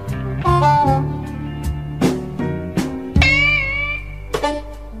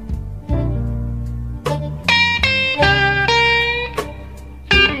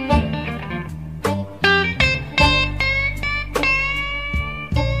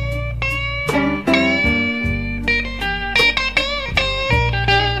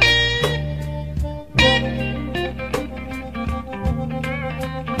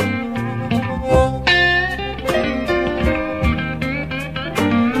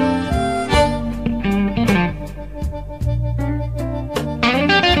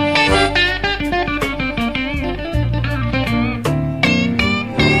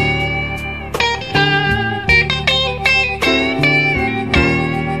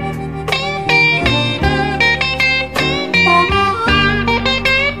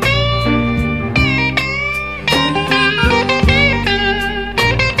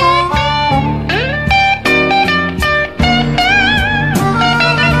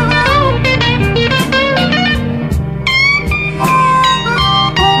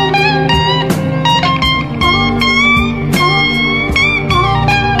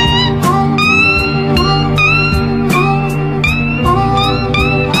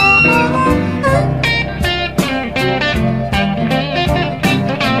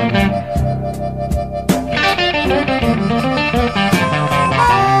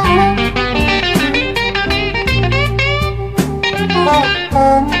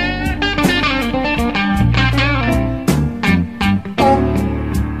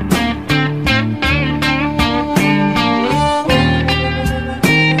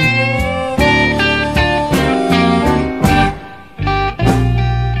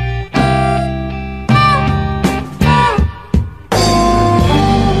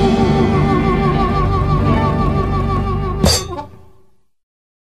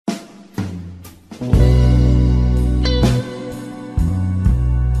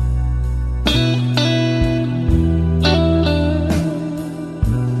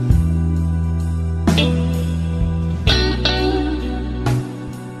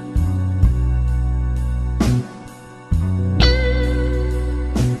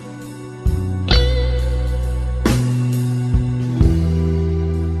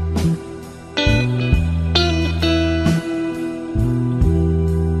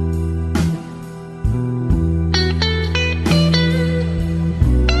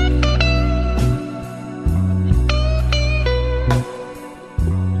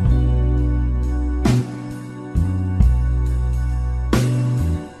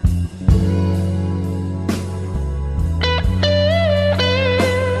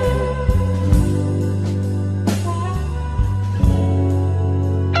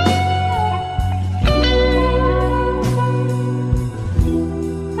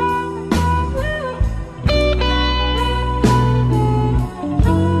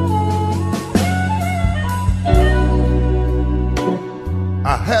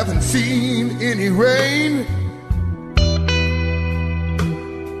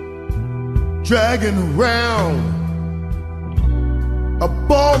 dragging around a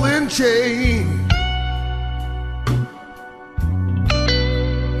ball and chain.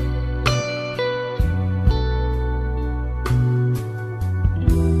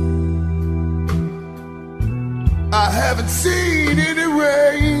 I haven't seen any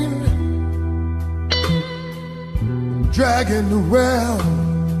rain. Dragging around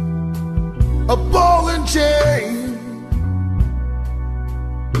a ball and chain.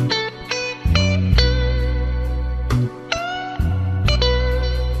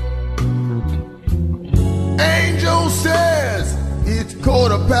 Angel says it's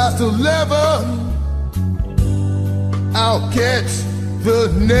 11:15. I'll catch the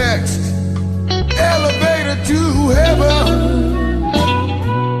next elevator to heaven.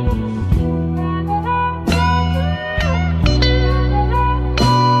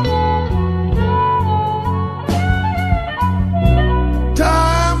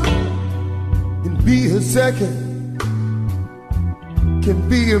 Time can be a second, can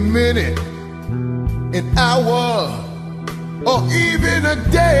be a minute, an hour, or even a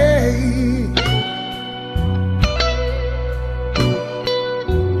day.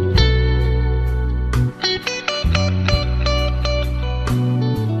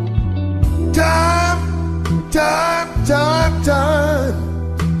 Time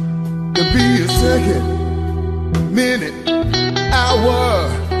to be a second, minute, hour,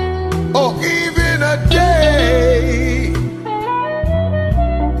 or even a day.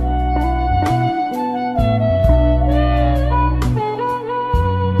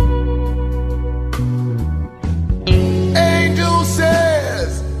 Angel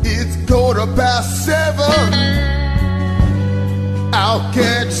says it's 7:15. I'll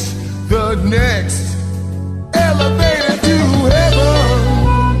catch the next elevator to heaven.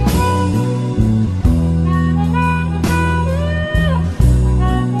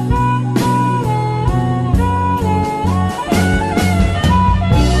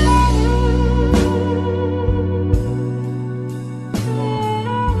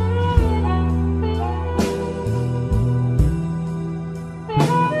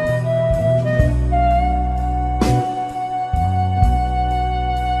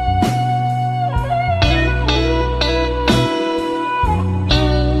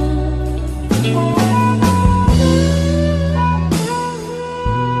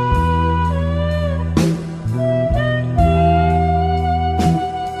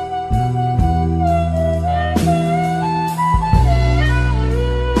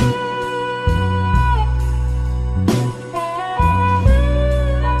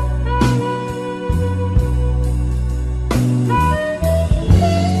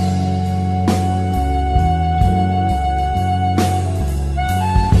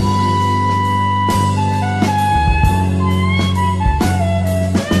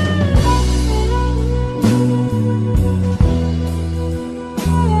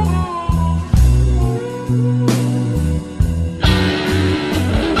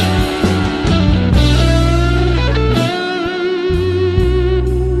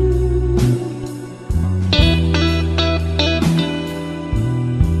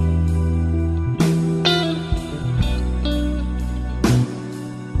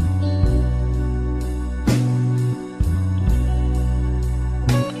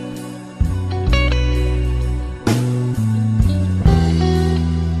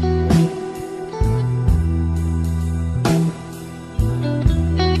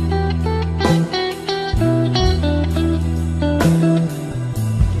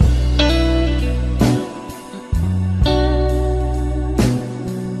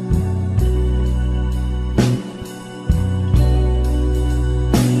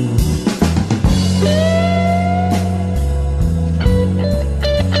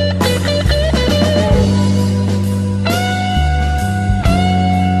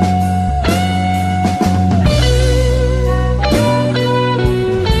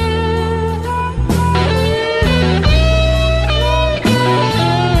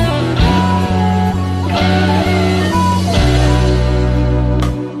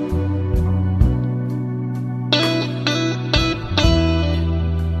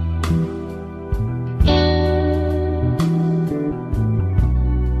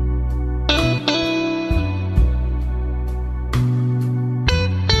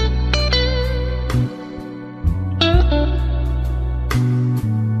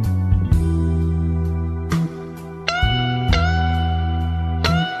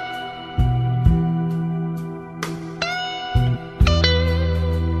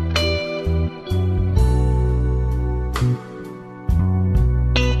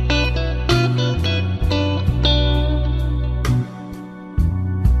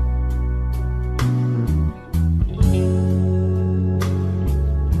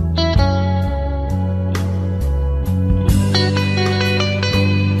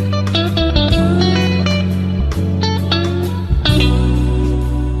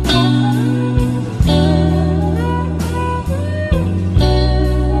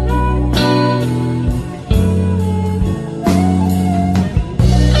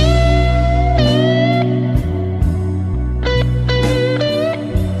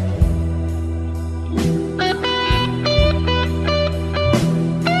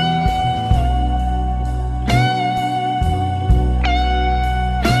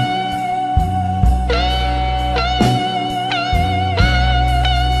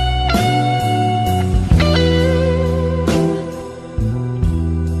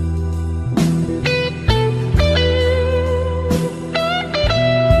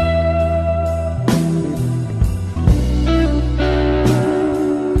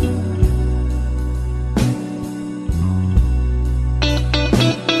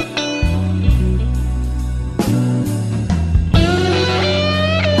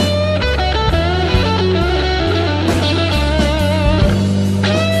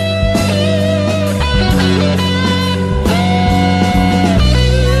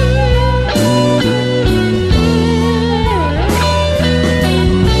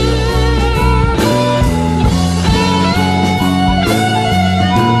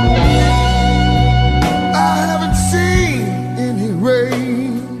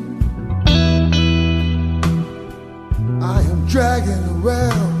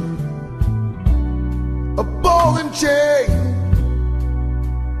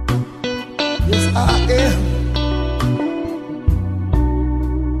 am.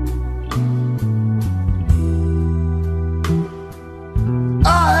 I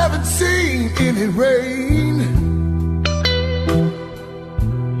haven't seen any rain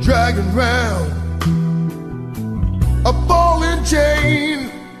dragging round a ball and chain.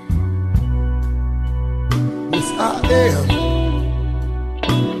 Yes, I am.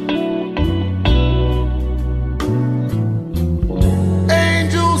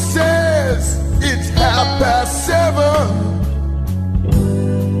 Angel says it's 7:30.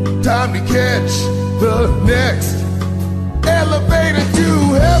 Time to catch the next elevator to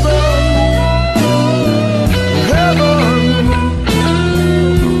heaven. Heaven.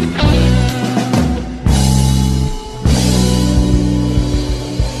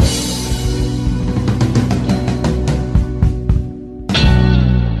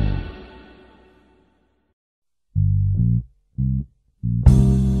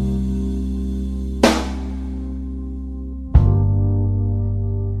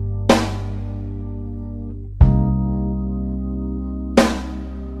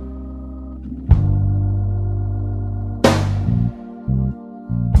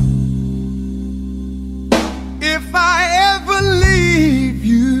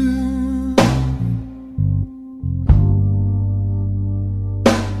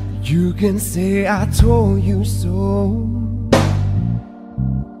 You can say I told you so.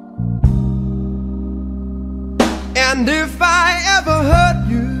 And if I ever hurt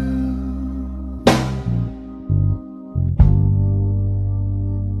you,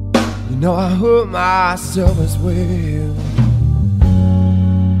 you know I hurt myself as well.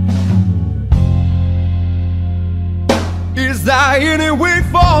 Is there any way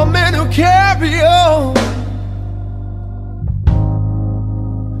for me to carry on?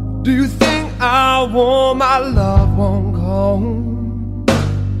 Do you think I want my loved one gone?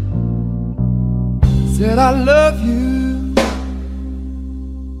 Said I love you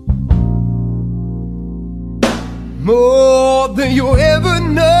more than you ever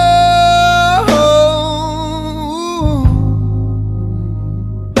know,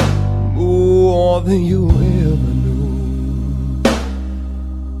 more than you ever know.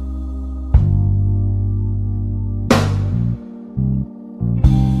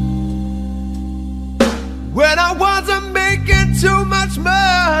 When I wasn't making too much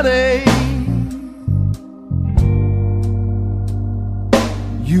money,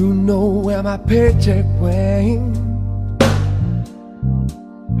 you know where my paycheck went.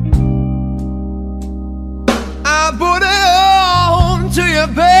 I put it on to you,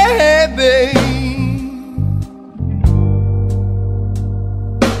 baby,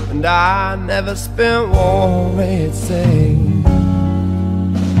 and I never spent one red cent.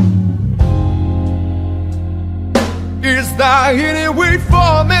 Is there any way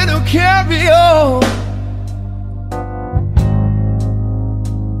for me to carry on?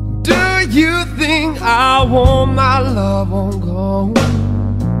 Do you think I want my love on gone?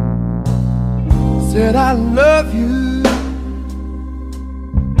 Said I love you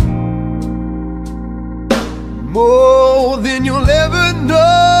more than you'll ever know,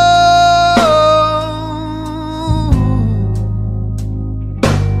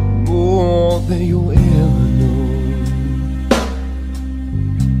 more than you'll ever know.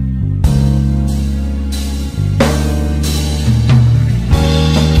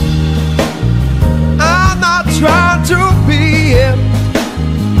 Trying to be him,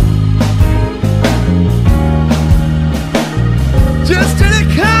 just any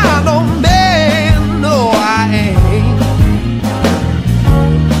kind of man. No, I ain't.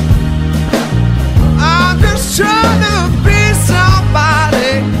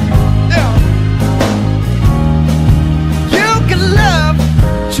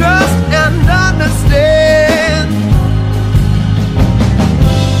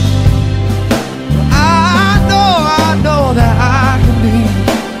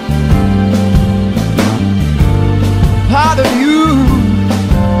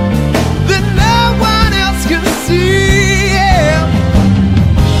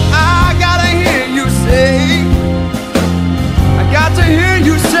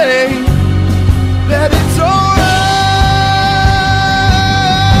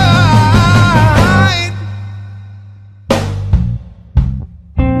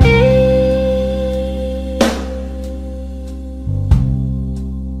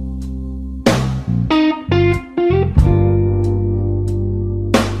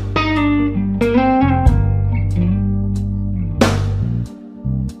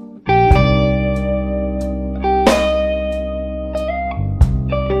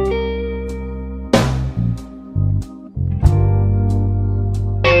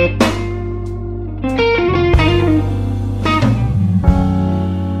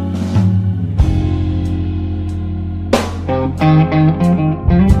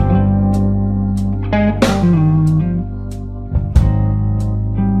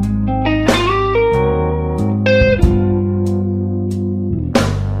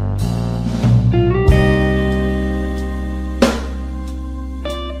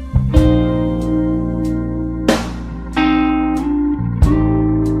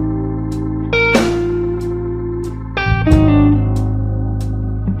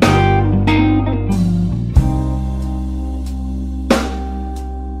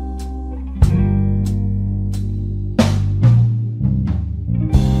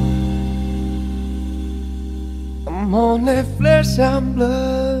 I'm only flesh and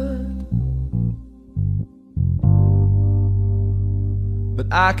blood, but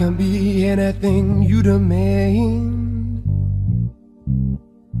I can be anything you demand.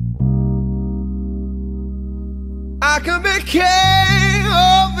 I can be king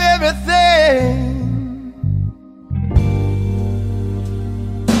of everything.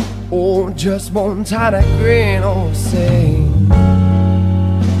 Oh, just one tiny grin or say,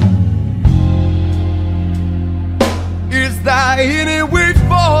 is there any way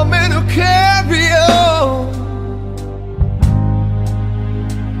for me to carry on?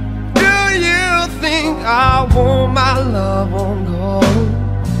 Do you think I want my love on gold?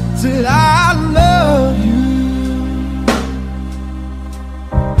 Till I love you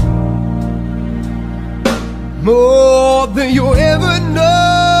more than you ever know.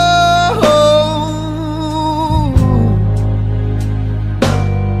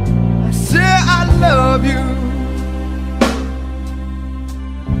 I say I love you.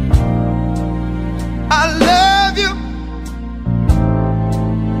 I love you.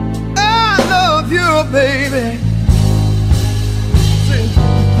 I love you, baby. See,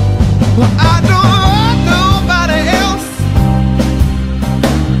 well, I don't want nobody else.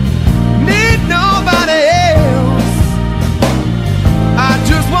 Need nobody else. I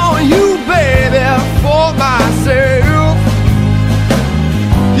just want you, baby, for myself.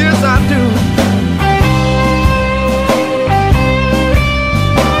 Yes, I do.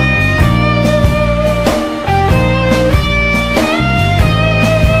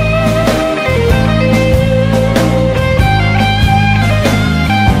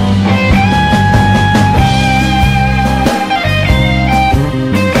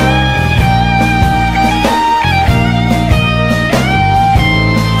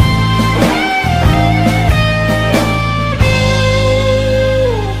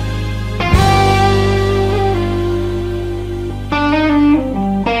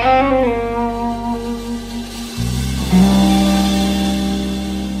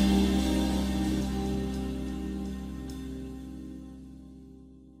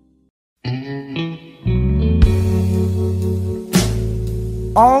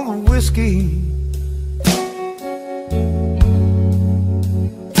 All the whiskey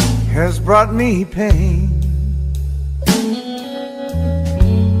has brought me pain,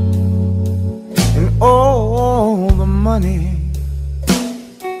 and all the money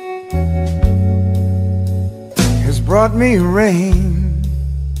has brought me rain.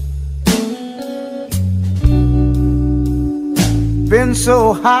 Been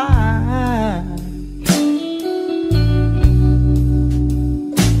so high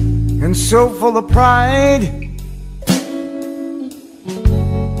and so full of pride,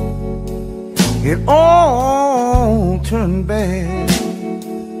 it all turned bad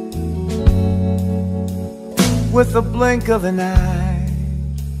with the blink of an eye.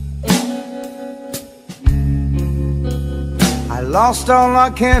 I lost all I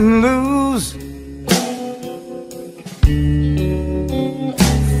can lose,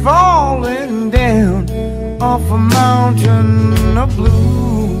 falling down off a mountain of blue.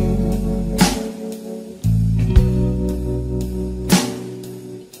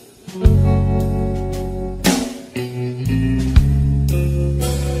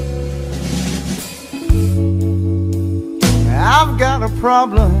 I've got a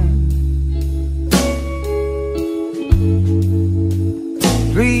problem.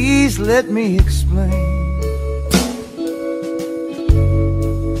 Please let me explain.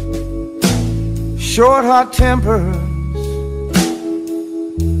 Short, hot tempers,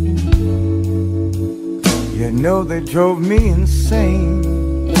 you know they drove me insane.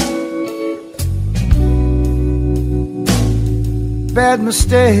 Bad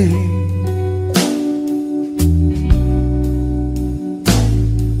mistake,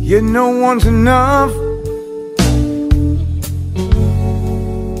 you know one's enough.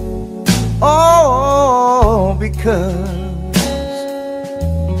 Oh, because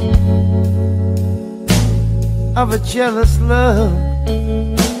of a jealous love.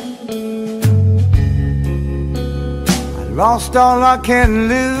 I lost all I can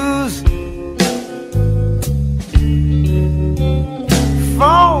lose,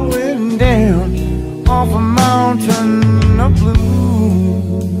 falling down off a mountain of blue.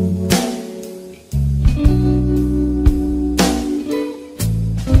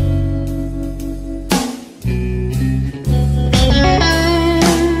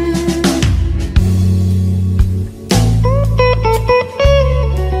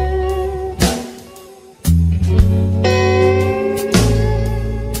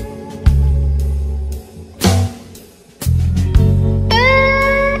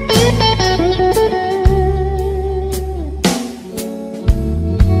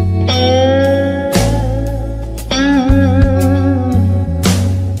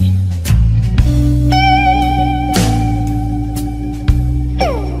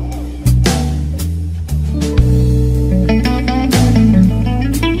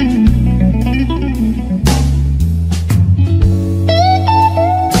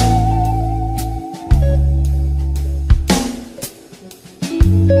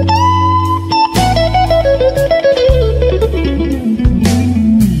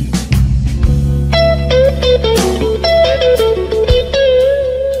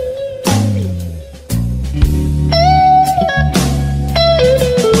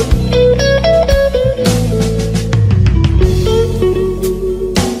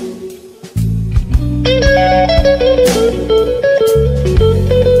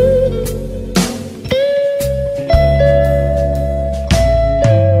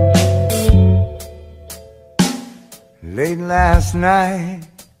 Last night,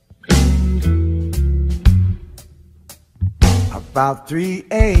 about 3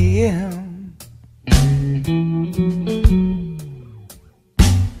 a.m.,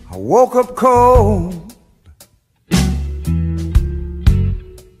 I woke up cold,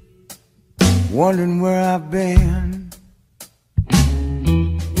 wondering where I've been.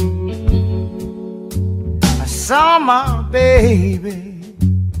 I saw my baby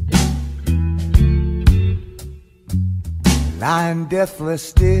lying deathless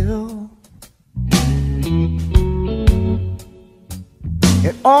still.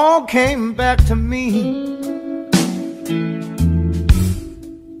 It all came back to me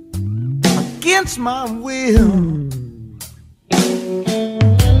against my will.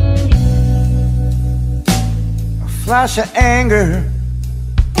 A flash of anger.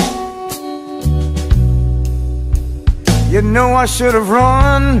 You know I should have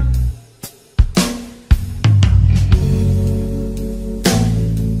run.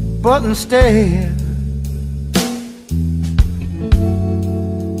 But instead,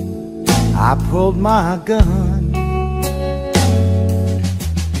 I pulled my gun.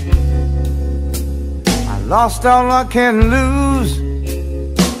 I lost all I can lose,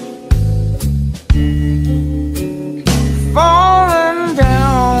 falling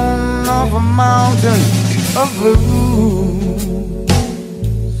down off a mountain of blues.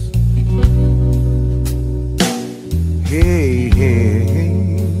 Hey, hey, hey.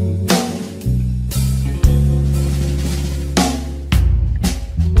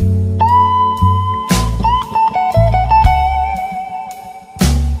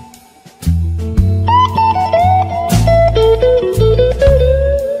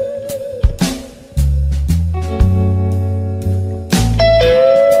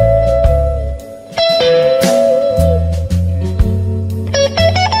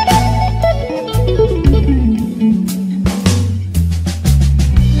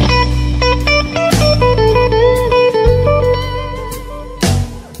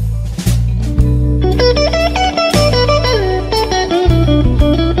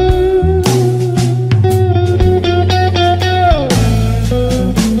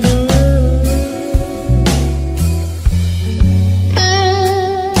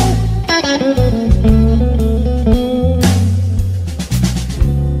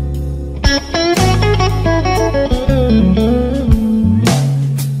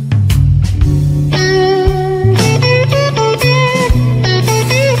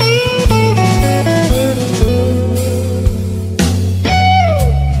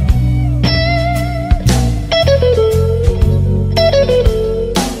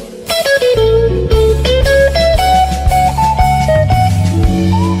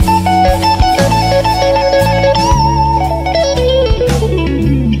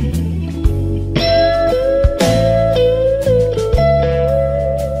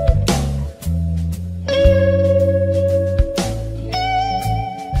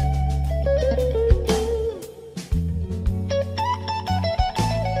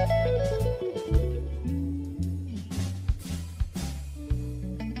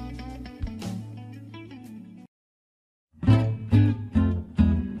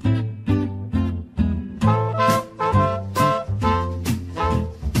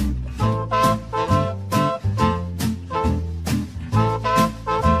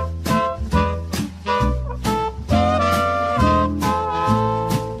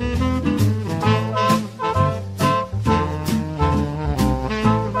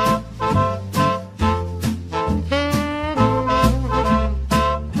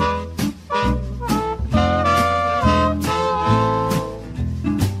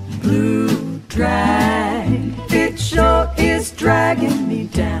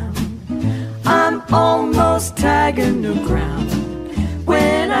 almost tagging the ground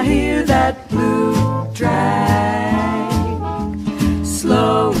when I hear that blue drag,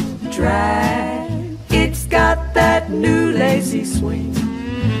 slow drag. It's got that new lazy swing.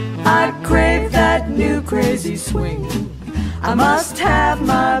 I crave that new crazy swing. I must have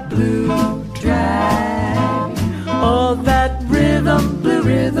my blue drag. Oh, that rhythm, blue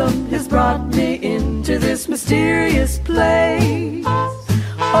rhythm, has brought me into this mysterious place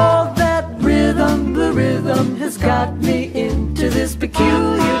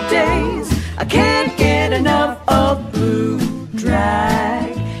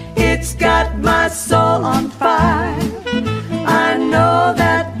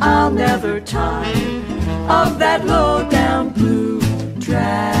of that low down blue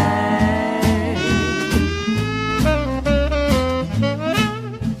drag.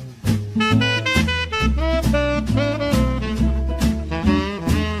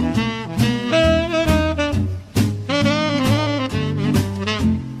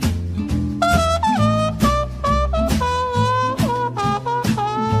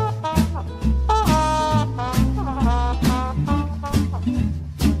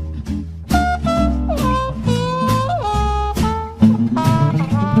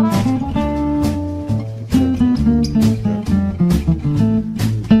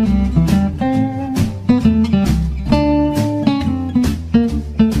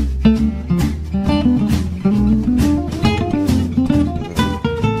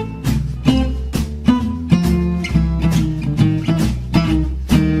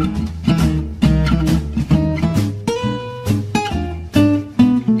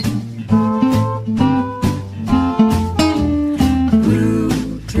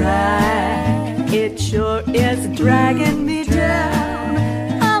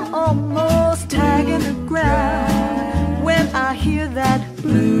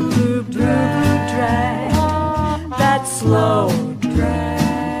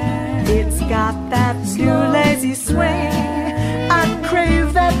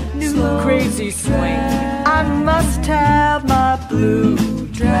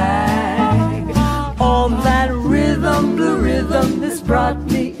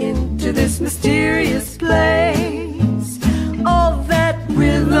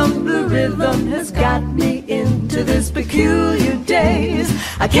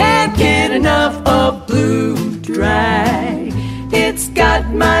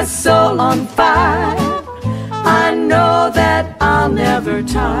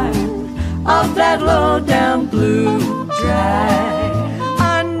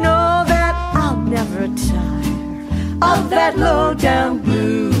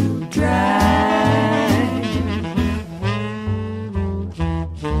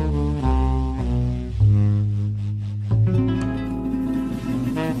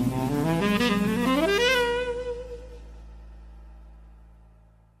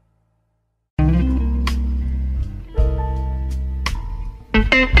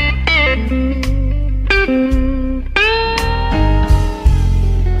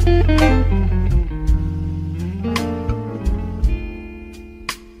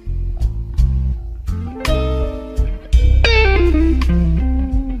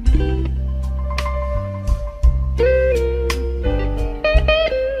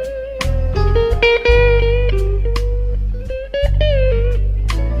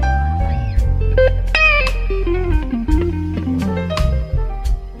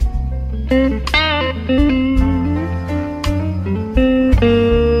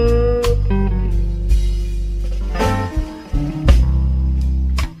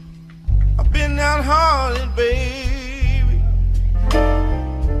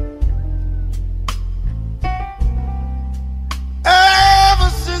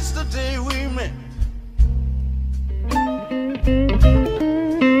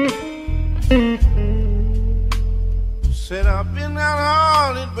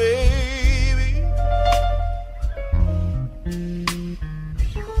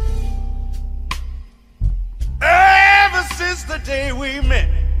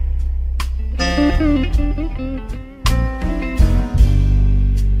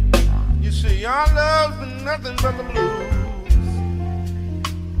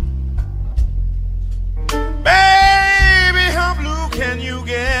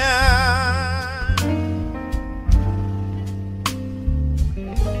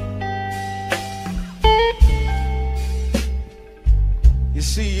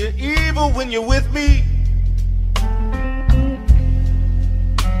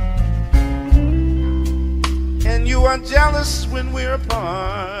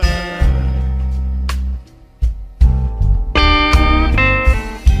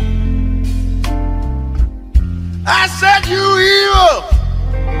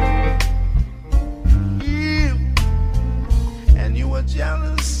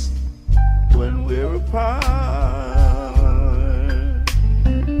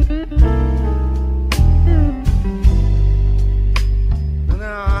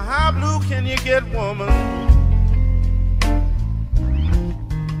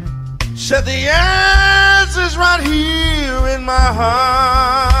 Said the answer's right here in my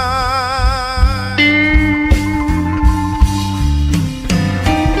heart.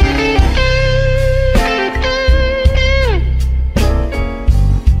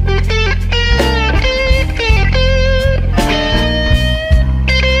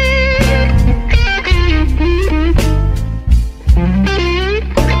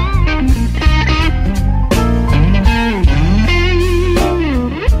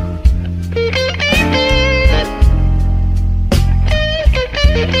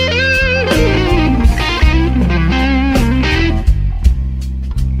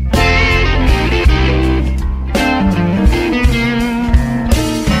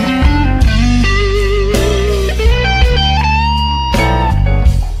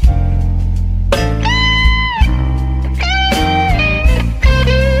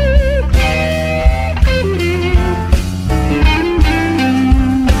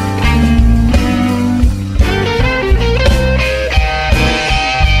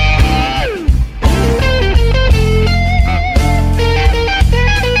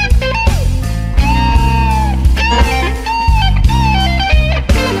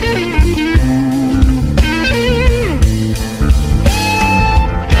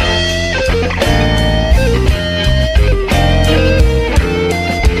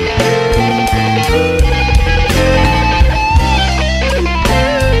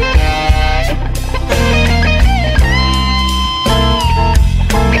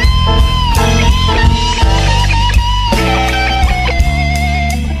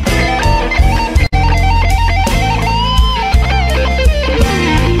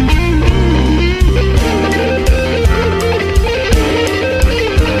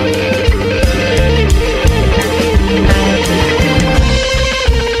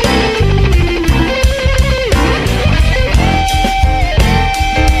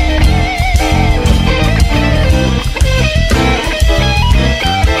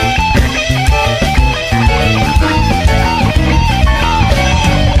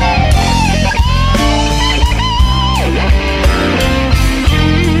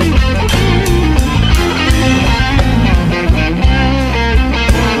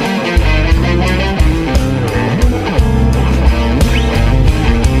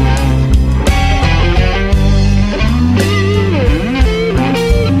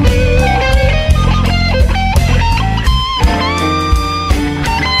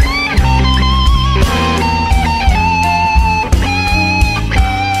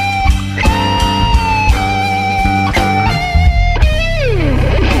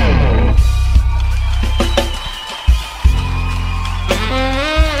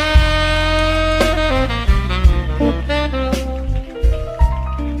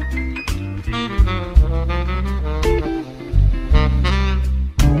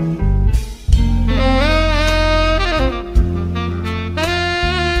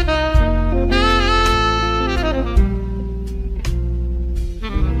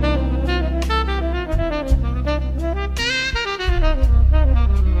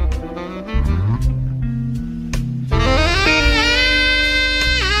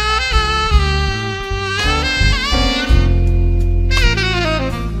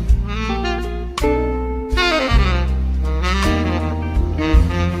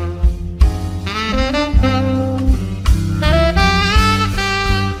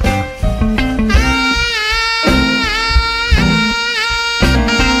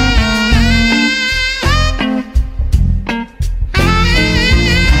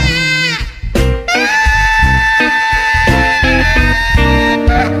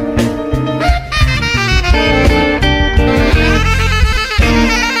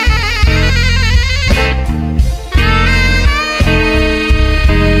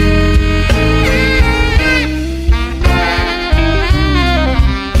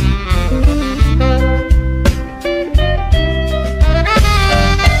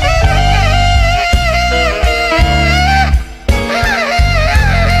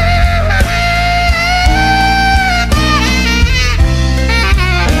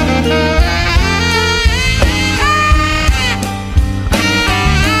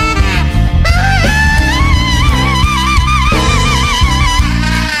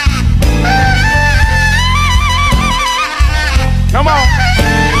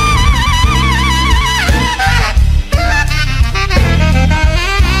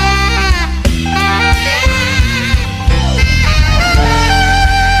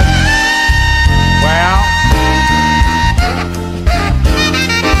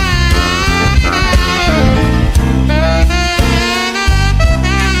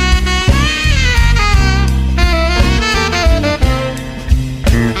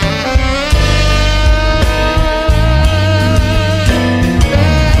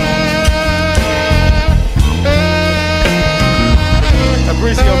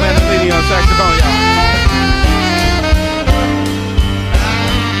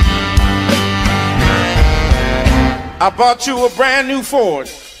 I bought you a brand new Ford.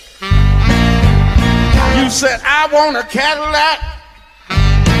 You said, I want a Cadillac.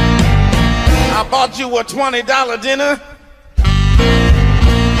 I bought you a $20 dinner.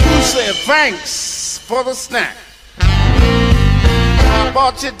 You said, thanks for the snack. I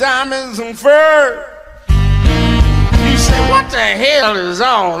bought you diamonds and fur. You said, what the hell is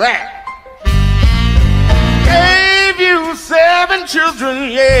all that? Gave you 7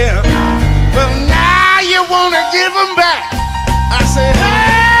 children, yeah. But now you wanna give them back. I said,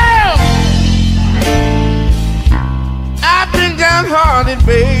 hell, I've been downhearted,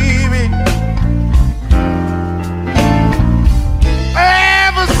 baby,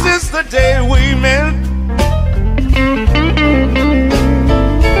 ever since the day we met.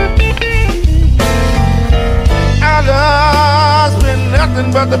 Our love's been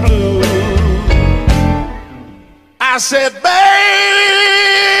nothing but the blues. I said, baby,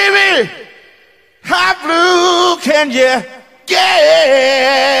 how blue can you get?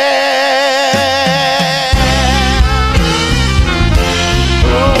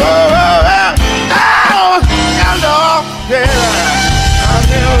 Oh, oh, oh, oh, hello, yeah, I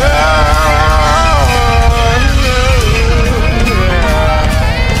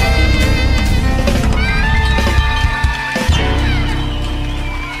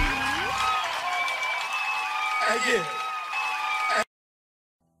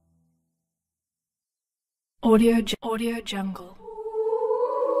Audio Jungle.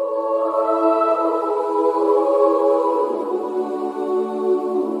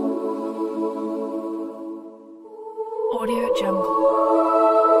 Audio Jungle.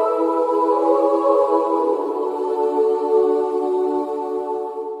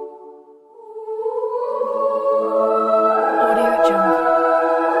 Audio Jungle.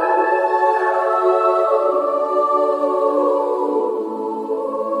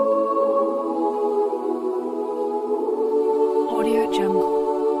 Audio Jungle.